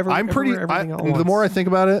everywhere. The more I think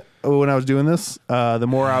about it when I was doing this, the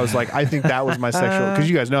more I was like, I think that was my sexual, because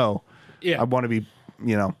you guys know, I want to be,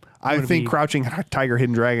 I think Crouching Tiger,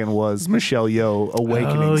 Hidden Dragon was Michelle Yeoh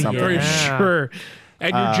awakening something. For sure.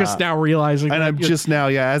 And you're just now realizing. And I'm just now,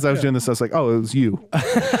 as I was doing this, I was like, oh, it was you.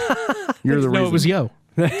 You're the reason. No, it was Yeoh.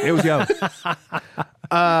 It was Yeoh.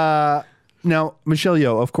 Now, Michelle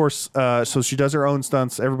Yeoh, of course, so she does her own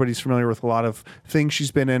stunts. Everybody's familiar with a lot of things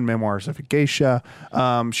she's been in, Memoirs of a Geisha.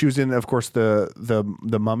 She was in, of course,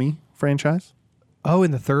 the Mummy franchise. Oh,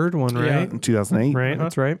 in the third one, right? In 2008. Right,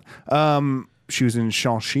 that's right. She was in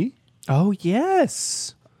Shang-Chi. Oh,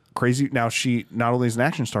 yes. Crazy. Now, she not only is an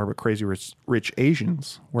action star, but Crazy Rich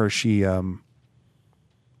Asians, where she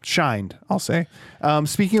shined, I'll say.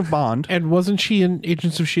 Speaking of Bond. And wasn't she in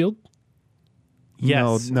Agents of S.H.I.E.L.D.?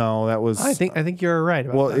 Yes. No, that was... I think you're right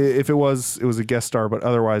about that. If it was a guest star, but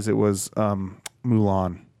otherwise it was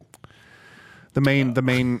Mulan. The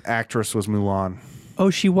main actress was Mulan. Oh,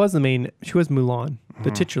 she was Mulan,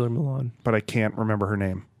 the titular Mulan. But I can't remember her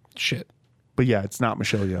name. Shit. But yeah, it's not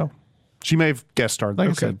Michelle Yeoh. She may have guest starred, like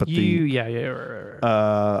I said, but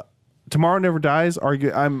right. Tomorrow Never Dies.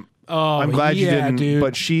 I'm glad you didn't. Dude.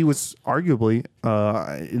 But she was arguably,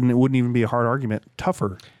 and it wouldn't even be a hard argument,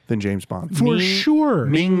 tougher than James Bond. For sure.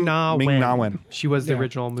 Ming Na Wen. Wen. She was the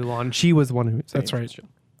original Mulan. She was the one who. That's right.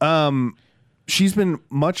 She's been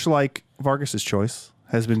much like Vargas's Choice,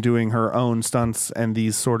 has been doing her own stunts and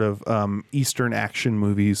these sort of Eastern action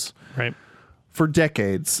movies. Right. For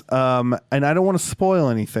decades. And I don't want to spoil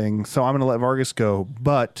anything, so I'm going to let Vargas go.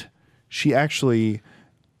 But she actually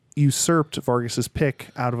usurped Vargas's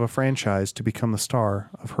pick out of a franchise to become the star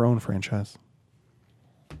of her own franchise.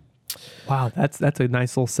 Wow, that's a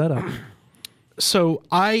nice little setup. So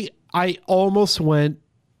I almost went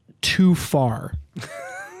too far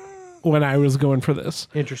when I was going for this.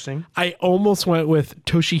 Interesting. I almost went with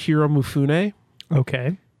Toshihiro Mifune,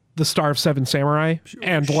 Okay. the star of Seven Samurai,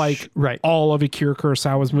 and right. all of Akira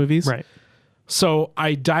Kurosawa's movies. Right. So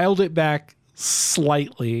I dialed it back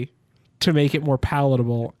slightly to make it more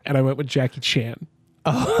palatable, and I went with Jackie Chan.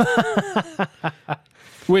 Oh.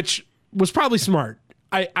 Which was probably smart.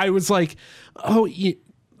 I was like,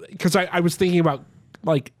 because I was thinking about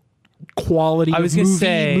like quality I was gonna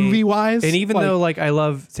say movie wise. And even though like I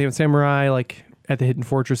love Seven Samurai, like at the Hidden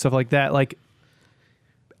Fortress, stuff like that, like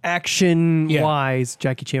action wise,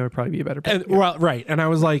 Jackie Chan would probably be a better pick. Well, right. And I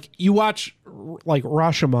was like, you watch like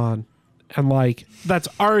Rashomon, and like that's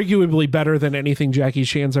arguably better than anything Jackie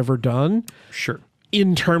Chan's ever done. Sure.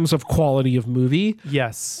 In terms of quality of movie.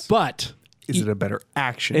 Yes. But is it a better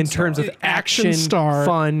action in star? terms of action star,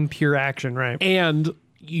 fun, pure action, right? And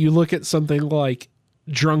you look at something like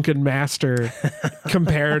Drunken Master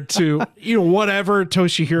compared to whatever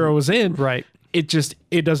Toshihiro was in, right? It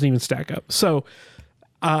doesn't even stack up. So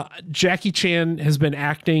Jackie Chan has been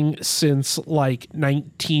acting since like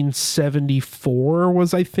 1974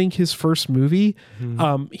 was, I think, his first movie.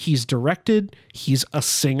 Mm-hmm. He's directed. He's a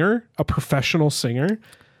singer, a professional singer.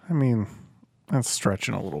 I mean, that's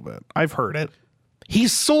stretching a little bit. I've heard it.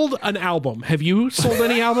 He's sold an album. Have you sold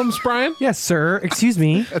any albums, Brian? Yes, sir. Excuse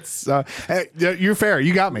me. That's you're fair.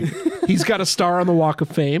 You got me. He's got a star on the Walk of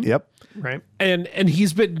Fame. Yep. Right. And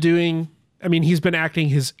he's been doing. I mean, he's been acting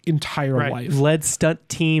his entire life. Led stunt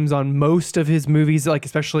teams on most of his movies, like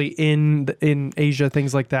especially in Asia,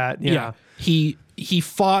 things like that. Yeah. He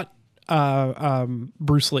fought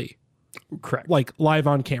Bruce Lee. Correct. Like live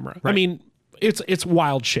on camera. Right. I mean, it's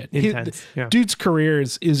wild shit. Intense. Dude's career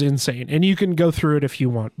is insane, and you can go through it if you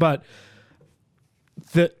want. But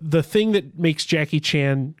the thing that makes Jackie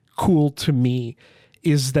Chan cool to me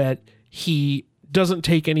is that he doesn't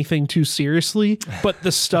take anything too seriously, but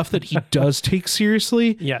the stuff that he does take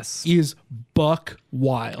seriously is buck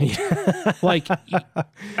wild. Like,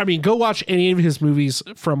 I mean, go watch any of his movies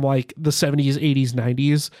from like the 70s, 80s,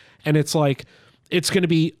 90s, and it's like, it's going to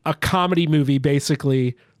be a comedy movie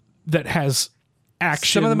basically that has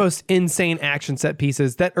action. Some of the most insane action set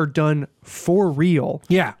pieces that are done for real.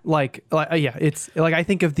 Yeah. Yeah, it's like I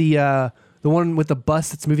think of the one with the bus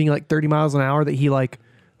that's moving like 30 miles an hour that he like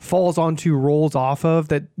falls onto, rolls off of.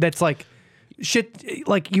 That's like shit.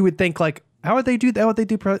 Like you would think like, how would they do that? What they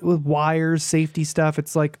do with wires, safety stuff?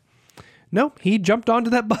 It's like, no, he jumped onto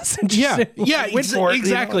that bus and just went for it,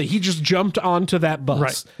 exactly. you know? He just jumped onto that bus.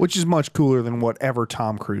 Right. Which is much cooler than whatever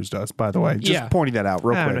Tom Cruise does, by the way. Just pointing that out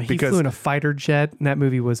real I don't quick. know. He flew in a fighter jet, and that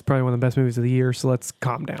movie was probably one of the best movies of the year. So let's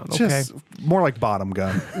calm down, okay? just more like Bottom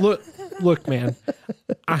Gun. Look, man.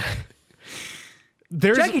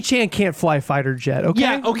 Jackie Chan can't fly fighter jet. Okay.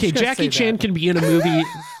 Yeah. Okay. Jackie Chan can be in a movie.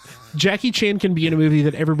 Jackie Chan can be in a movie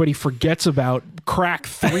that everybody forgets about, crack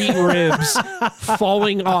 3 ribs,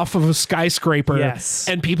 falling off of a skyscraper. Yes.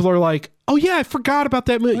 And people are like, oh, yeah, I forgot about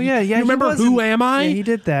that movie. Oh, yeah. You remember Who Am I? Yeah, he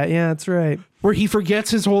did that. Yeah, that's right. Where he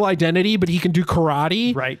forgets his whole identity, but he can do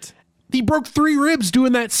karate. Right. He broke 3 ribs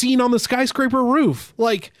doing that scene on the skyscraper roof.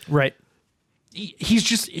 Like, Right. he's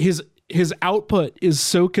just, his output is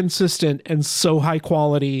so consistent and so high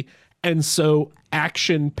quality and so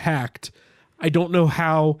action packed. I don't know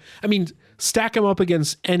how. I mean, stack him up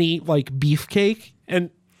against any like beefcake,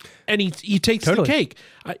 and he takes the cake.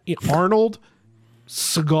 Arnold,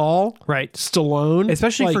 Seagal, Right. Stallone,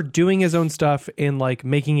 Especially like, for doing his own stuff and like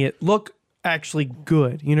making it look actually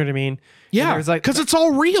good. You know what I mean? yeah, because it's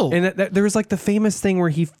all real. And there was like the famous thing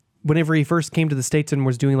where whenever he first came to the States and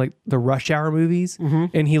was doing like the Rush Hour movies,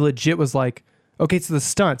 and he legit was like, okay, it's the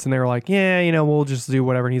stunts, and they were like, yeah, we'll just do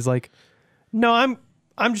whatever. And he's like, no,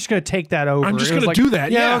 I'm just gonna take that over. I'm just It was gonna like, do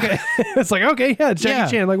that. Yeah. Okay. It's like, okay, yeah, it's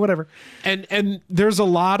Jackie Chan, like whatever. And there's a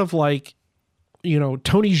lot of like,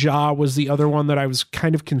 Tony Jaa was the other one that I was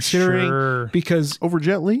kind of considering Sure. because Over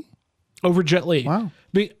Jet Li? over Jet Li. Wow.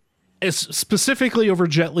 It's specifically over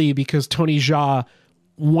Jet Li because Tony Jaa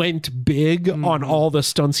went big on all the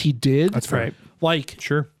stunts he did. That's right. Like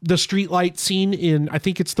Sure. the streetlight scene in, I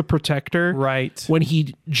think it's The Protector. Right. When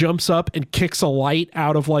he jumps up and kicks a light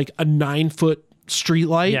out of like a 9-foot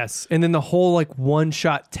streetlight. Yes. And then the whole like one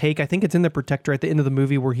shot take, I think it's in The Protector at the end of the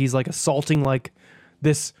movie where he's like assaulting like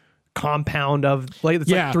this compound of like, it's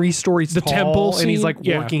like 3 stories The tall, temple and he's scene, like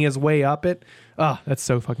working his way up it. Oh, that's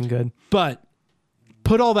so fucking good. But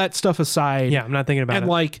put all that stuff aside. Yeah, I'm not thinking about and it.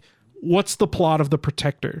 like, what's the plot of The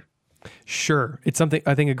Protector? Sure. It's something,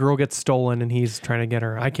 I think a girl gets stolen and he's trying to get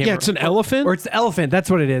her. I can't Yeah, it's an elephant. Or it's the elephant. That's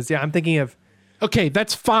what it is. Yeah, I'm thinking of Okay,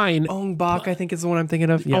 that's fine. Ong Bak, I think is the one I'm thinking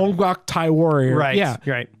of. Yeah. Ong Bak Thai Warrior. Right. Yeah.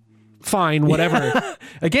 Right. Fine. Whatever.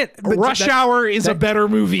 Again, but Rush Hour is a better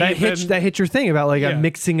movie. That hit your thing about like Yeah.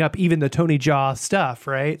 mixing up even the Tony Jaa stuff,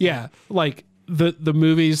 right? Yeah, like the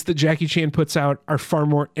movies that Jackie Chan puts out are far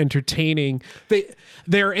more entertaining.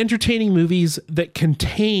 They're entertaining movies that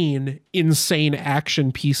contain insane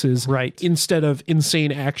action pieces, Right. Instead of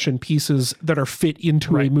insane action pieces that are fit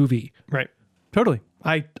into a movie. Right. Totally.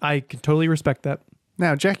 I can totally respect that.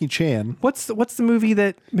 Now, Jackie Chan. What's the movie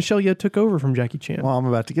that Michelle Yeoh took over from Jackie Chan? Well, I'm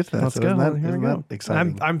about to get to that. Let's so go. Isn't Here we that go.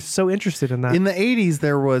 exciting? I'm so interested in that. In the 80s,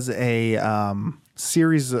 there was a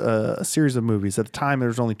series of movies. At the time, there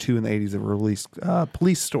was only 2 in the 80s that were released.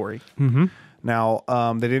 Police Story. Mm-hmm. Now,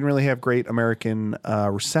 they didn't really have great American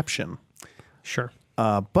reception, Sure.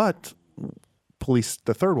 but Police,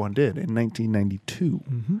 the third one, did in 1992.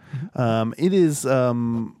 Mm-hmm. It is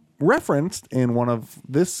referenced in one of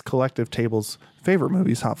this collective table's favorite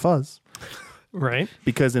movies, Hot Fuzz, Right.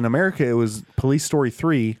 because in America it was Police Story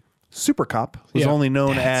 3. Super Cop was Yeah. only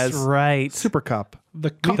known That's as right. Super Cop.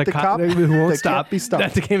 The Meet the cop who won't that stop. can't be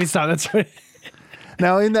stopped. That can't be stopped. That's right.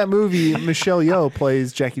 Now, in that movie, Michelle Yeoh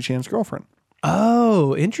plays Jackie Chan's girlfriend.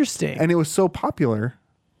 Oh, interesting. And it was so popular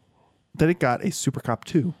that it got a Super Cop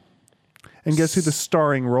 2. And guess who the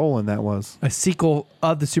starring role in that was? A sequel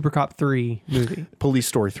of the Super Cop 3 movie. Police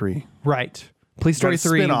Story 3. Right. Police Story a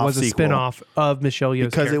 3 spin-off was a sequel. spin-off of Michelle Yeoh's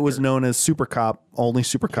Because it was character. known as Super Cop, only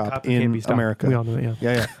Super Cop Cop that can't in be stopped. America. We all know it, yeah.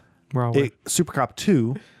 Yeah, yeah. We're all aware. Super Cop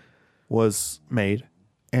 2 was made,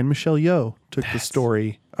 and Michelle Yeoh took the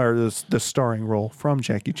story, or the starring role from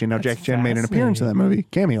Jackie Chan. Now, Jackie Chan made an appearance in that movie,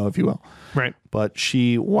 cameo, if you will. Right. But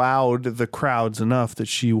she wowed the crowds enough that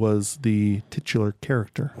she was the titular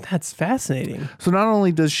character. That's fascinating. So not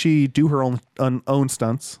only does she do her own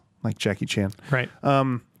stunts, like Jackie Chan, Right.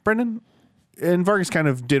 Brendan, and Vargas kind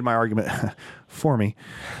of did my argument for me.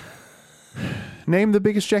 Name the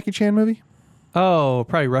biggest Jackie Chan movie? Oh,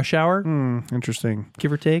 probably Rush Hour, Interesting.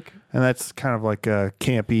 give or take. And that's kind of like a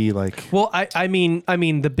campy, like... Well, I mean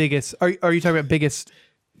the biggest. Are you talking about biggest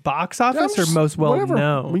box office or most well Whatever.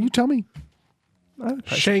 known? Well, you tell me.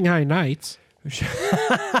 Shanghai Nights.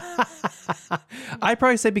 I'd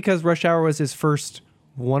probably say because Rush Hour was his first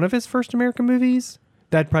one of his first American movies.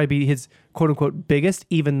 That'd probably be his quote unquote biggest,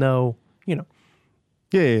 even though, Yeah.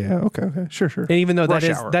 Okay. Sure. and even though Rush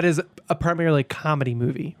Hour. that is a primarily comedy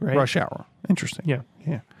movie, right? Rush Hour. Interesting. Yeah.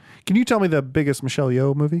 Yeah. Can you tell me the biggest Michelle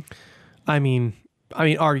Yeoh movie? I mean,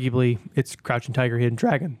 arguably, it's Crouching Tiger, Hidden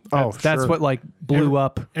Dragon. Oh, That's sure. what like blew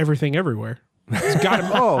up. Everything Everywhere. It's got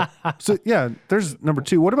him. Oh, so yeah, there's number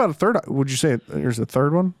 2. What about a third? Would you say there's a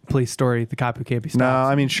third one? Police Story, The Cop Who Can't Be Stopped. No,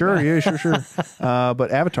 I mean, sure. Yeah, sure.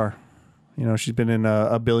 But Avatar, she's been in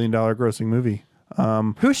a $1 billion grossing movie.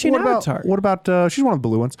 Who's she in What about, Avatar? what about, she's one of the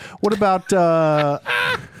blue ones. What about, ever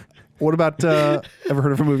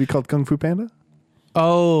heard of a movie called Kung Fu Panda?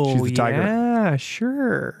 Oh, She's the tiger. yeah,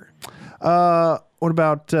 sure. What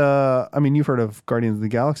about, you've heard of Guardians of the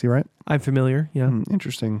Galaxy, right? I'm familiar. Yeah.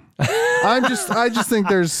 Interesting. I just think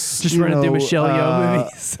there's Just running through Michelle Yeoh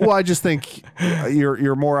movies. Well, I just think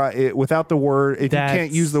you're more without the word. If you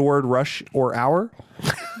can't use the word rush or hour,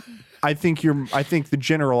 I think the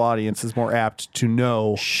general audience is more apt to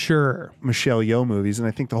know Sure. Michelle Yeoh movies, and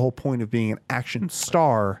I think the whole point of being an action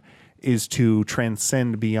star is to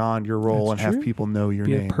transcend beyond your role That's and have true. people know your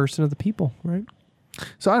Be name. a person of the people, right?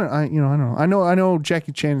 So I know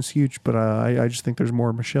Jackie Chan is huge, but I just think there's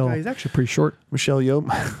more Michelle He's actually pretty short.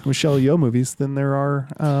 Yeoh movies than there are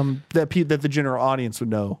that the general audience would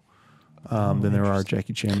know than there are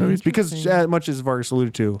Jackie Chan movies. Because much as Vargas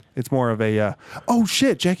alluded to, it's more of a oh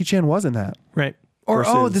shit, Jackie Chan was in that. Right. Or,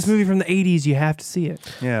 Versus- this movie from the 80s, you have to see it.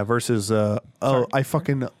 Yeah, versus I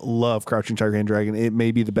fucking love Crouching Tiger, Hidden Dragon. It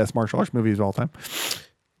may be the best martial arts movie of all time.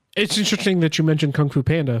 It's interesting that you mentioned Kung Fu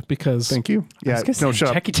Panda because Thank you. Yeah, No, shut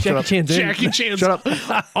up. Jackie Shut up. Chan's in. Jackie Chan's Shut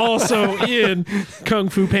up. also in Kung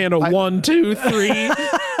Fu Panda 1, 2, 3.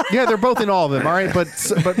 Yeah, they're both in all of them. All right, but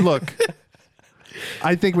look,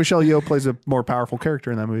 I think Michelle Yeoh plays a more powerful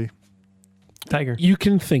character in that movie. Tiger. You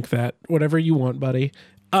can think that, whatever you want, buddy.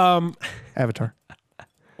 Avatar.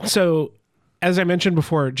 So, as I mentioned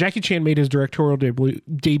before, Jackie Chan made his directorial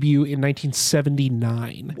debut in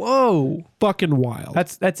 1979. Whoa. Fucking wild.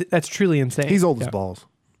 That's truly insane. He's old as balls.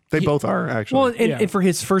 They both are actually. Well, and, Yeah. and for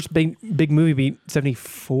his first big movie, beat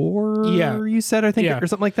 74, Yeah. you said, I think, Yeah. or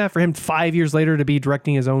something like that. For him 5 years later to be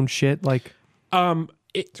directing his own shit, like,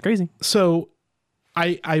 it's crazy. So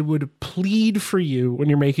I would plead for you when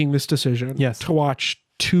you're making this decision Yes. to watch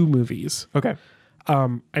 2 movies. Okay.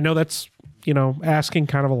 I know that's, asking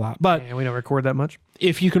kind of a lot, but And we don't record that much.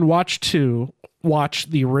 if you can watch 2, watch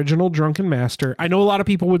the original Drunken Master. I know a lot of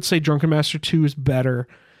people would say Drunken Master 2 is better,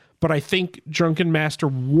 but I think Drunken Master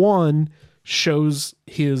 1 shows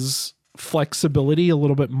his flexibility a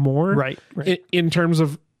little bit more. Right. In terms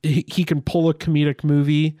of he can pull a comedic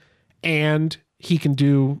movie and he can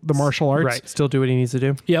do the martial arts. Right. Still do what he needs to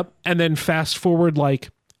do. Yep. And then fast forward like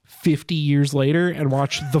 50 years later and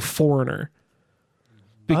watch The Foreigner.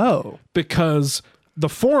 Because The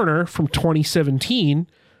Foreigner from 2017,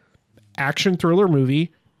 action thriller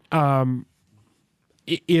movie,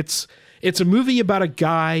 it's a movie about a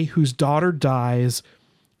guy whose daughter dies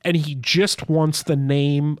and he just wants the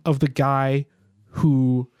name of the guy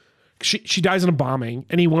who she dies in a bombing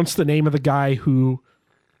and he wants the name of the guy who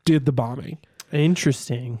did the bombing.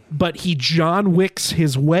 Interesting. But he John Wicks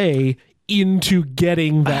his way into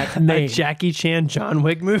getting that A name. Jackie Chan John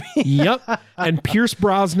Wick movie. Yep. And Pierce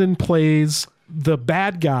Brosnan plays the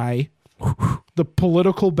bad guy, the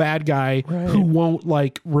political bad guy who won't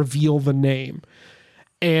like reveal the name.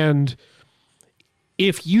 And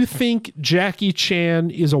if you think Jackie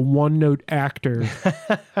Chan is a one-note actor,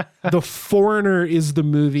 The Foreigner is the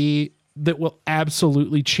movie that will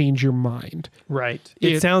absolutely change your mind. Right.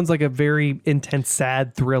 It sounds like a very intense,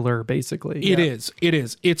 sad thriller, basically. It is.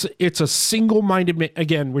 It's a single-minded.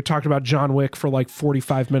 Again, we talked about John Wick for like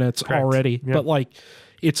 45 minutes already, Yep. but like,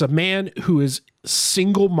 it's a man who is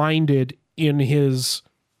single-minded in his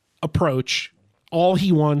approach. All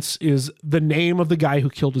he wants is the name of the guy who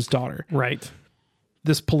killed his daughter. Right.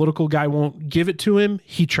 This political guy won't give it to him.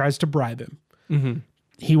 He tries to bribe him. Mm-hmm.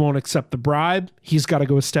 He won't accept the bribe. He's got to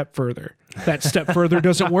go a step further. That step further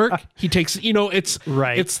doesn't work. He takes, it's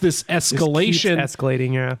Right. It's this Just escalation. keeps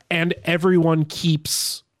escalating, yeah. And everyone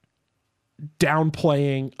keeps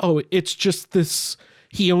downplaying, oh, it's just this,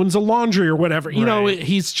 he owns a laundry or whatever. Right.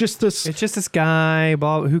 He's just this. It's just this guy,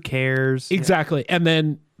 blah, who cares? Exactly. And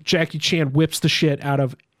then Jackie Chan whips the shit out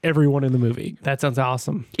of everyone in the movie. That sounds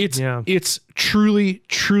awesome. It's truly,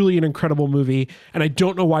 truly an incredible movie. And I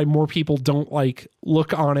don't know why more people don't like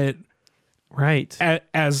look on it right.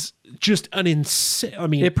 as just an insane. I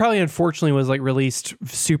mean, It probably unfortunately was like released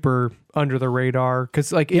super under the radar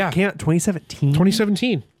because like Yeah. it can't 2017.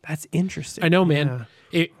 2017. That's interesting. I know, man.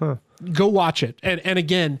 Yeah. Go watch it. And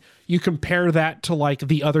again, you compare that to like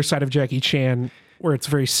the other side of Jackie Chan, where it's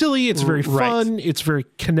very silly, it's very fun, it's very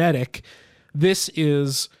kinetic. This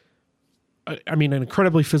is, I mean, an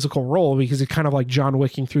incredibly physical role because it's kind of like John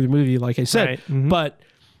Wicking through the movie, like I said, but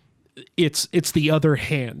it's the other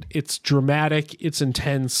hand. It's dramatic, it's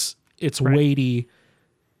intense, it's weighty.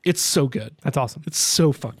 It's so good. That's awesome. It's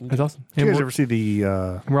so fucking good. That's awesome. Did And you guys we're, ever see the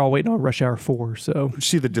we're all waiting on Rush Hour 4, so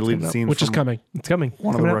see the deleted scene Which is from coming. it's coming. one It's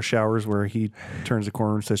of the coming out. rush hours where he turns the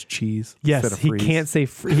corner and says cheese Yes, instead of he freeze? can't say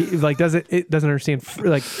he like doesn't understand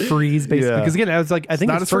like freeze basically Yeah. because again I was like I think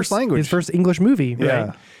not his first language. his first English movie, Yeah,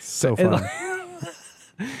 right? so And, fun.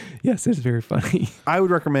 Yes, it's very funny. I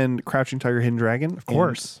would recommend Crouching Tiger, Hidden Dragon. Of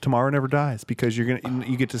course. Tomorrow Never Dies, because you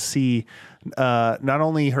get to see not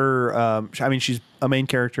only her. I mean, she's a main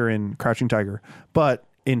character in Crouching Tiger, but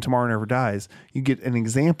in Tomorrow Never Dies, you get an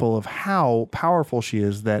example of how powerful she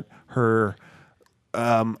is. That her,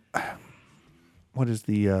 what is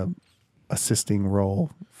the assisting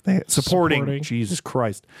role? Supporting. Jesus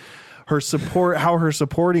Christ, her support. How her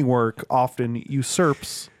supporting work often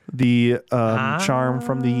usurps the charm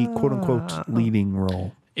from the quote unquote leading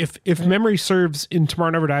role. If memory serves, in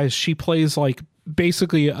Tomorrow Never Dies, she plays like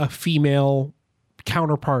basically a female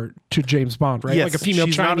counterpart to James Bond, right? Yes, like a female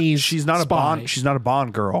Chinese. She's not spy. a Bond. She's not a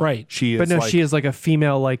Bond girl, Right. She is, But no, like, she is like a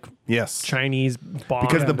female like yes, Chinese Bond.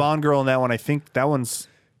 because the Bond girl in that one, I think that one's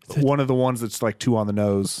one of the ones that's like too on the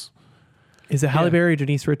nose. is it Halle Berry,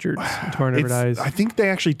 Denise Richards? Tomorrow Never It's- Dies. I think they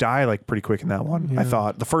actually die like pretty quick in that one. I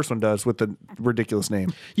thought the first one does with the ridiculous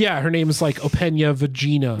name. Yeah, her name is like Openia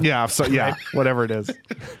Vagina. Yeah, so yeah, whatever it is.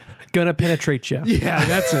 Gonna penetrate you. Yeah,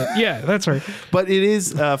 that's it. Yeah, that's right. But it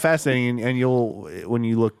is fascinating, and you'll when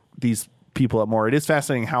you look these people up more, it is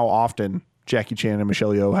fascinating how often Jackie Chan and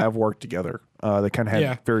Michelle Yeoh have worked together. They kind of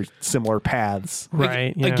had very similar paths.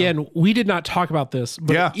 Right. yeah. Again, we did not talk about this,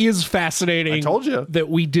 but Yeah. it is fascinating. I told you. that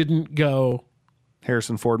we didn't go.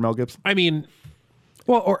 Harrison Ford, Mel Gibson. I mean,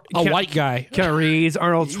 well, or a white guy. Keanu Reeves,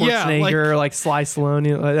 Arnold Yeah, Schwarzenegger, like Sly Stallone.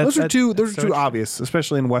 You know, Those are two obvious,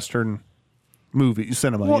 especially in Western movie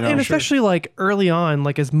cinema. Well, you know? and especially like early on,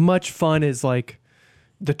 like as much fun as like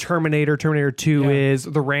the Terminator 2 is,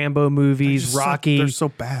 the Rambo movies, Rocky. They're so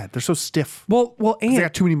bad. They're so stiff. well, and They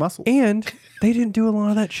got too many muscles. and they didn't do a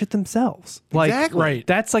lot of that shit themselves. Like, Exactly. Right.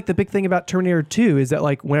 That's like the big thing about Terminator 2 is that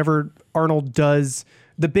like whenever Arnold does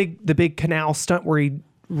the big canal stunt where he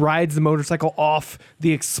rides the motorcycle off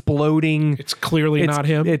the exploding. It's clearly not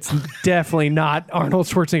him. It's definitely not Arnold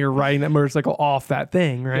Schwarzenegger riding that motorcycle off that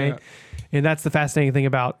thing, right? Yeah. And that's the fascinating thing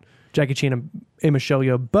about Jackie Chan and Michelle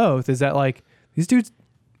Yeoh both is that like these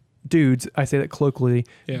dudes, I say that colloquially,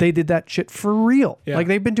 they did that shit for real. Yeah. Like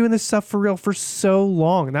they've been doing this stuff for real for so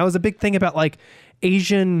long. And that was a big thing about like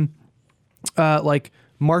Asian like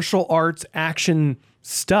martial arts action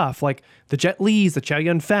stuff. Like the Jet Lis, the Chow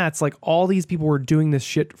Yun Fats, like all these people were doing this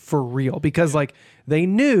shit for real because like they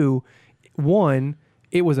knew one,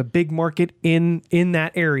 it was a big market in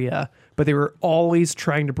that area, but they were always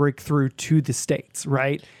trying to break through to the States,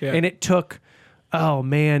 right? Yeah. And it took, oh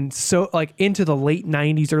man, so like into the late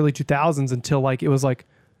 90s, early 2000s until like it was like,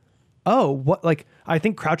 oh, what, like I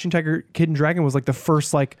think Crouching Tiger, Hidden Dragon was like the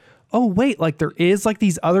first like, oh wait, like there is like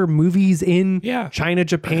these other movies in China,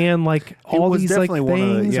 Japan, like all it was these definitely like one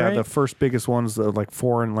of things, the, right? the first biggest ones of like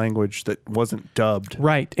foreign language that wasn't dubbed.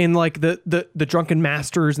 Right. And like the drunken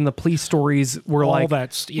masters and the police stories were All like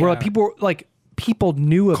that's- were like people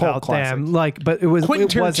knew about classics. them, like, but it was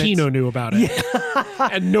Quentin it wasn't- Tarantino knew about it,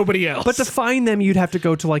 and nobody else. But to find them, you'd have to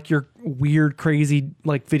go to like your weird, crazy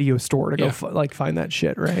like video store to go like find that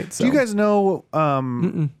shit, right? So Do you guys know?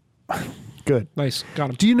 Good. nice, got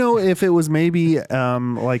him. Do you know if it was maybe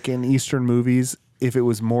like in Eastern movies, if it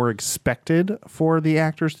was more expected for the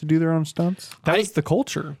actors to do their own stunts? that was the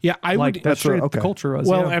culture. Yeah, I like would. that's straight up okay. the culture was.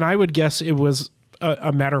 Well, yeah. and I would guess it was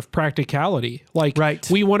a matter of practicality. Like, Right.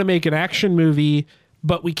 we want to make an action movie,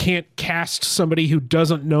 but we can't cast somebody who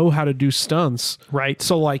doesn't know how to do stunts. Right.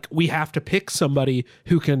 So, like, we have to pick somebody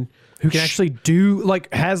who can actually do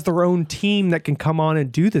like has their own team that can come on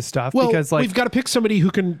and do this stuff Well, because like we've got to pick somebody who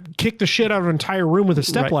can kick the shit out of an entire room with a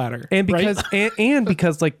stepladder. and right? because and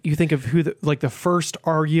because like you think of who the first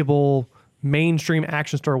arguable mainstream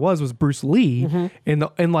action star was Bruce Lee,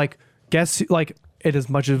 and like guess who, like it as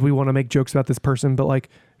much as we want to make jokes about this person, but like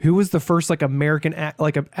who was the first like American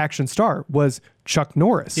action star was Chuck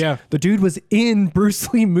Norris. Yeah. The dude was in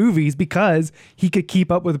Bruce Lee movies because he could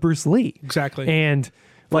keep up with Bruce Lee. Exactly. And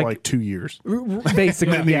For like 2 years.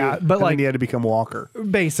 basically, yeah. But And like then he had to become Walker.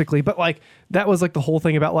 basically, but like that was like the whole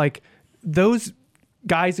thing about like those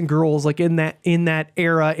guys and girls like in that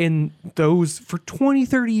era in those for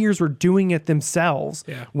 20-30 years were doing it themselves.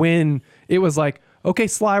 Yeah. When it was like, okay,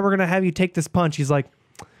 Sly, we're gonna have you take this punch. He's like,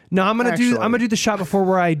 no, I'm gonna do the shot before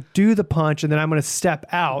where I do the punch, and then I'm gonna step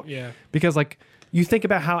out. Yeah. Because like you think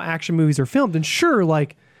about how action movies are filmed, and sure,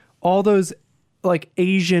 like all those like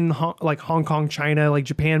Asian, like Hong Kong, China, like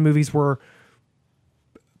Japan movies were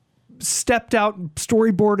stepped out,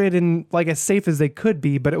 storyboarded, and like as safe as they could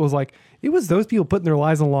be. But it was those people putting their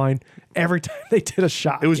lives on the line every time they did a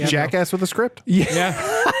shot. It was Jackass with a script. Yeah.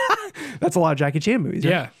 That's a lot of Jackie Chan movies.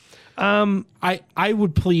 Right? Yeah. I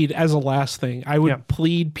would plead as a last thing. I would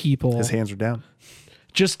plead people His hands are down.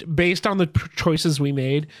 just based on the choices we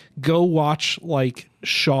made. Go watch like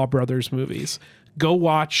Shaw Brothers movies. Go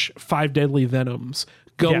watch Five Deadly Venoms.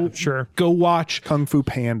 Go watch. Kung Fu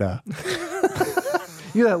Panda.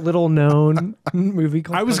 You know that little known movie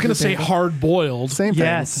called I was Kung gonna Fu say Panda? Hard Boiled. Same thing.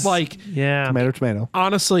 Yes. Like Yeah. Tomato.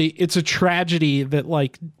 honestly, it's a tragedy that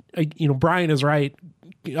like Brian is right.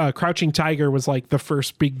 Crouching Tiger was like the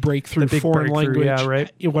first big breakthrough big foreign breakthrough, language, yeah,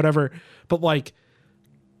 right. Whatever. But like,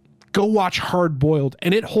 go watch Hard Boiled,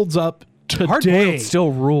 and it holds up today. Hard Boiled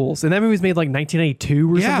still rules, and that movie was made like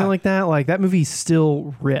 1982 or Yeah. something like that. Like that movie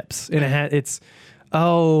still rips, and it's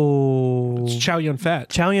Chow Yun Fat.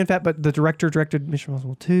 Chow Yun Fat, but the director directed Mission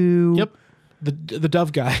Impossible 2. Yep, the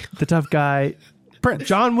Dove guy. The tough guy. Prince.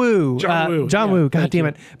 John Woo. John John Woo. Woo. Yeah, God thank damn you.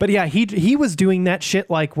 it. But yeah, he was doing that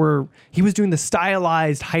shit like where he was doing the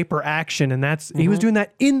stylized hyper action, and he was doing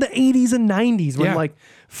that in the 80s and 90s when Yeah. like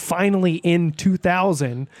finally in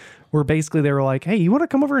 2000 where basically they were like, hey, you want to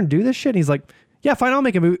come over and do this shit? And he's like, yeah, fine, I'll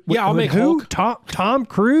make a movie. Yeah, I'll With make who? Hulk. Tom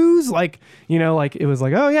Cruise? Like, like it was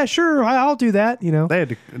like, oh yeah, sure, I'll do that, They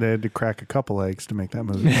had to crack a couple eggs to make that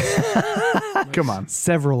movie. Come on.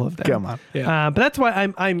 Several of them. Come on. Yeah. But that's why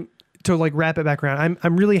I'm to like wrap it back around.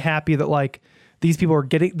 I'm really happy that like these people are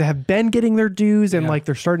they have been getting their dues, and Yeah. like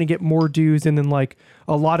they're starting to get more dues, and then like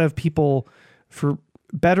a lot of people, for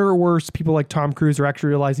better or worse, people like Tom Cruise are actually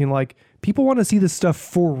realizing like people want to see this stuff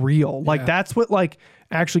for real. Like that's what like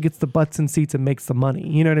actually gets the butts in seats and makes the money.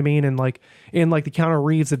 You know what I mean? And like the Keanu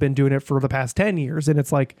Reeves have been doing it for the past 10 years, and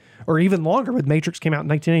it's like, or even longer. With Matrix came out in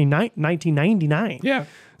 1999. Yeah.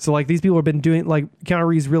 So like these people have been doing, like Keanu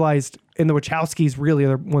Reeves realized, and the Wachowskis really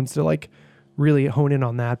are the ones to like really hone in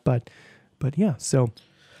on that. But yeah, so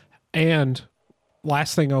And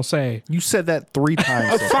last thing I'll say. You said that 3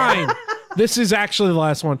 times. Fine. This is actually the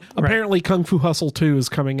last one. Apparently, Kung Fu Hustle 2 is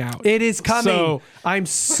coming out. it is coming. So- I'm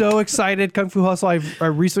so excited. Kung Fu Hustle. I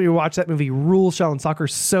recently watched that movie. Rules. Shaolin Soccer.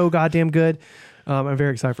 So goddamn good. I'm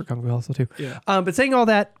very excited for Kung Fu Hustle too. Yeah. But saying all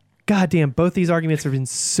that, goddamn, both these arguments have been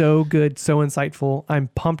so good, so insightful. I'm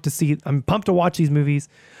pumped to watch these movies.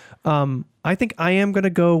 I think I am going to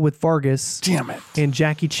go with Vargas. Damn it. And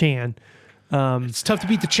Jackie Chan. It's tough to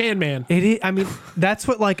beat the Chan man. It is. I mean, that's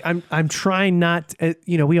what like I'm trying not.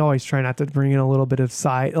 We always try not to bring in a little bit of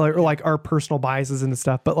side or like our personal biases into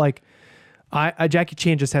stuff, but like, Jackie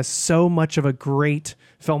Chan just has so much of a great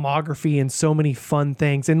filmography and so many fun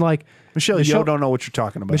things, and like Michelle Yeoh don't know what you're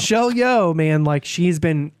talking about. Michelle Yeoh, man, like she's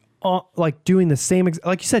been like doing the same.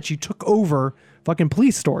 Like you said, she took over fucking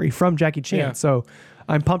Police Story from Jackie Chan. Yeah. So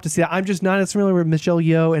I'm pumped to see that. I'm just not as familiar with Michelle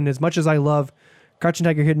Yeoh, and as much as I love Crouching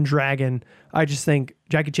Tiger, Hidden Dragon, I just think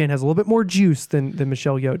Jackie Chan has a little bit more juice than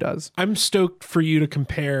Michelle Yeoh does. I'm stoked for you to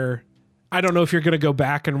compare. I don't know if you're going to go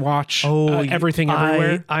back and watch Everything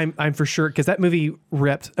Everywhere. I'm for sure, because that movie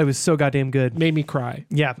ripped. It was so goddamn good. Made me cry.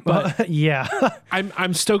 Yeah, but yeah,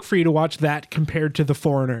 I'm stoked for you to watch that compared to The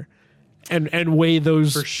Foreigner, and weigh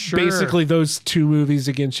those For sure. basically those two movies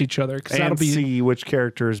against each other, because that'll And be see which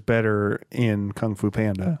character is better in Kung Fu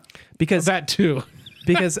Panda. because that too.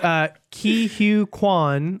 because Ki Hugh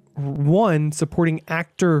Kwan won supporting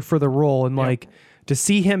actor for the role, and like to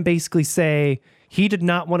see him basically say he did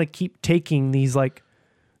not want to keep taking these like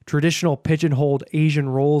traditional pigeonholed Asian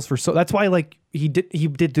roles that's why like he did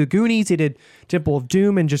The Goonies, he did Temple of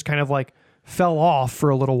Doom, and just kind of like fell off for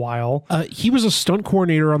a little while. He was a stunt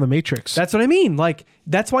coordinator on The Matrix. That's what I mean. Like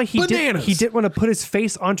that's why he Bananas. didn't want to put his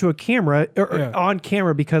face onto a camera or on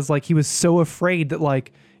camera, because like he was so afraid that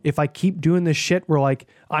like if I keep doing this shit where like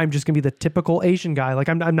I'm just gonna be the typical Asian guy, like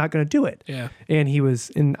I'm not gonna do it. Yeah. And he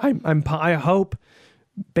was, and I hope,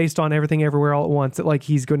 based on Everything Everywhere All at Once, that like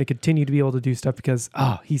he's going to continue to be able to do stuff, because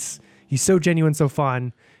he's so genuine, so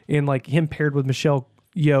fun, and like him paired with Michelle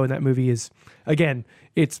Yeoh in that movie is, again,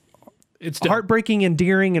 it's dope. heartbreaking,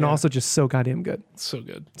 endearing, and also just so goddamn good. So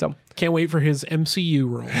good. So Can't wait for his MCU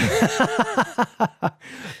role.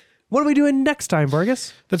 what are we doing next time,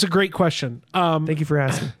 Vargas? That's a great question. Thank you for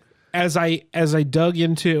asking. As I dug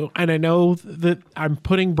into, and I know that I'm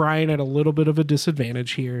putting Brian at a little bit of a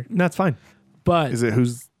disadvantage here, That's fine. but Is it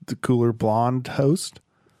who's the cooler blonde host?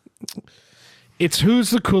 It's who's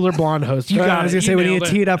the cooler blonde host. You got I was gonna say we need to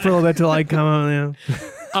tee it up for a little bit till I come on.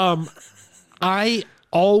 Yeah. I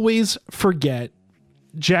always forget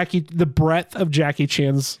the breadth of Jackie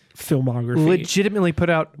Chan's filmography. Legitimately put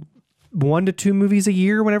out 1 to 2 movies a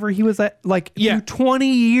year whenever he was at Yeah. 20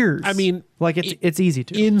 years. I mean, it's easy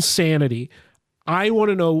to. Insanity. I want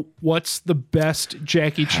to know what's the best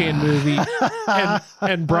Jackie Chan movie.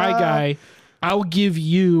 and Bry Guy, I'll give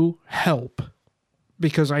you help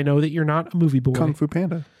because I know that you're not a movie boy. Kung Fu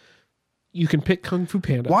Panda. You can pick Kung Fu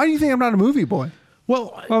Panda. Why do you think I'm not a movie boy?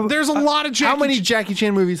 Well, there's a lot of Jackie How many Jackie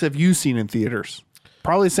Chan movies have you seen in theaters?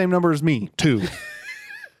 Probably the same number as me. 2.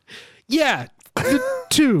 Yeah,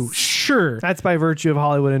 2, sure. That's by virtue of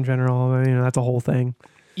Hollywood in general. That's a whole thing.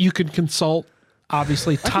 You can consult,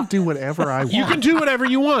 obviously. I can do whatever I want. You can do whatever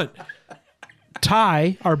you want.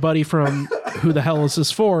 Ty, our buddy from Who the Hell Is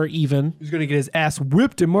This For, even. He's gonna get his ass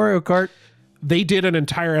whipped in Mario Kart. They did an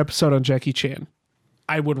entire episode on Jackie Chan.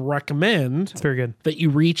 I would recommend It's very good. that you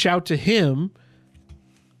reach out to him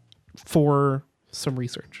for some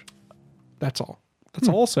research. That's all. That's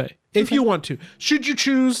all I'll say. If you want to. Should you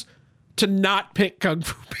choose to not pick Kung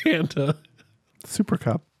Fu Panda? Super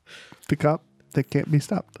Cop. The cop that can't be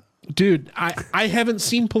stopped. Dude, I haven't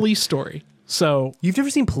seen Police Story. So You've never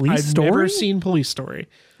seen Police I've Story? never seen Police Story.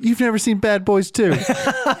 You've never seen Bad Boys 2.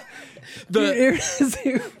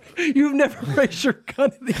 You've never raised your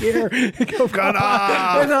gun in the air and go Gun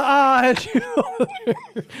at you.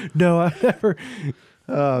 No, I've never.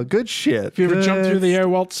 Good shit. If you ever jumped through the air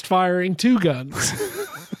whilst firing 2 guns.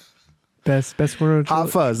 Best word. Hot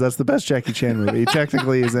Fuzz. That's the best Jackie Chan movie. He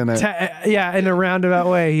technically is in it. Yeah, in a roundabout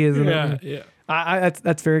way, he is. Yeah.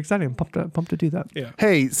 That's very exciting. I'm pumped to do that. Yeah.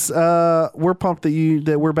 Hey, we're pumped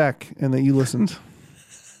that we're back and that you listened.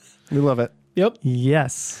 We love it. Yep.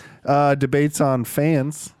 Yes. Debates on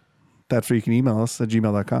Fans. That's where you can email us at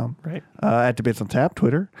gmail.com. Right. At Debates on Tap,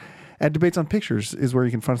 Twitter. At Debates on Pictures is where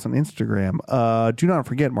you can find us on Instagram. Do not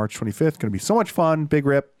forget, March 25th, going to be so much fun. Big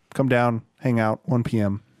rip. Come down, hang out, 1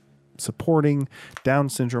 p.m. Supporting Down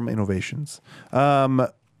Syndrome Innovations.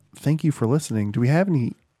 Thank you for listening. Do we have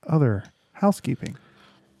any other housekeeping?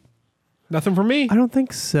 Nothing for me. I don't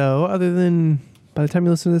think so, other than by the time you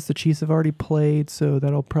listen to this, the Chiefs have already played, so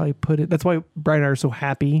that'll probably put it. That's why Brian and I are so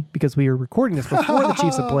happy, because we are recording this before the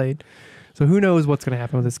Chiefs have played. So who knows what's going to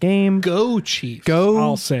happen with this game. Go Chiefs. Go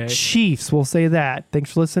I'll say. Chiefs. We'll say that.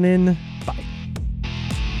 Thanks for listening. Bye.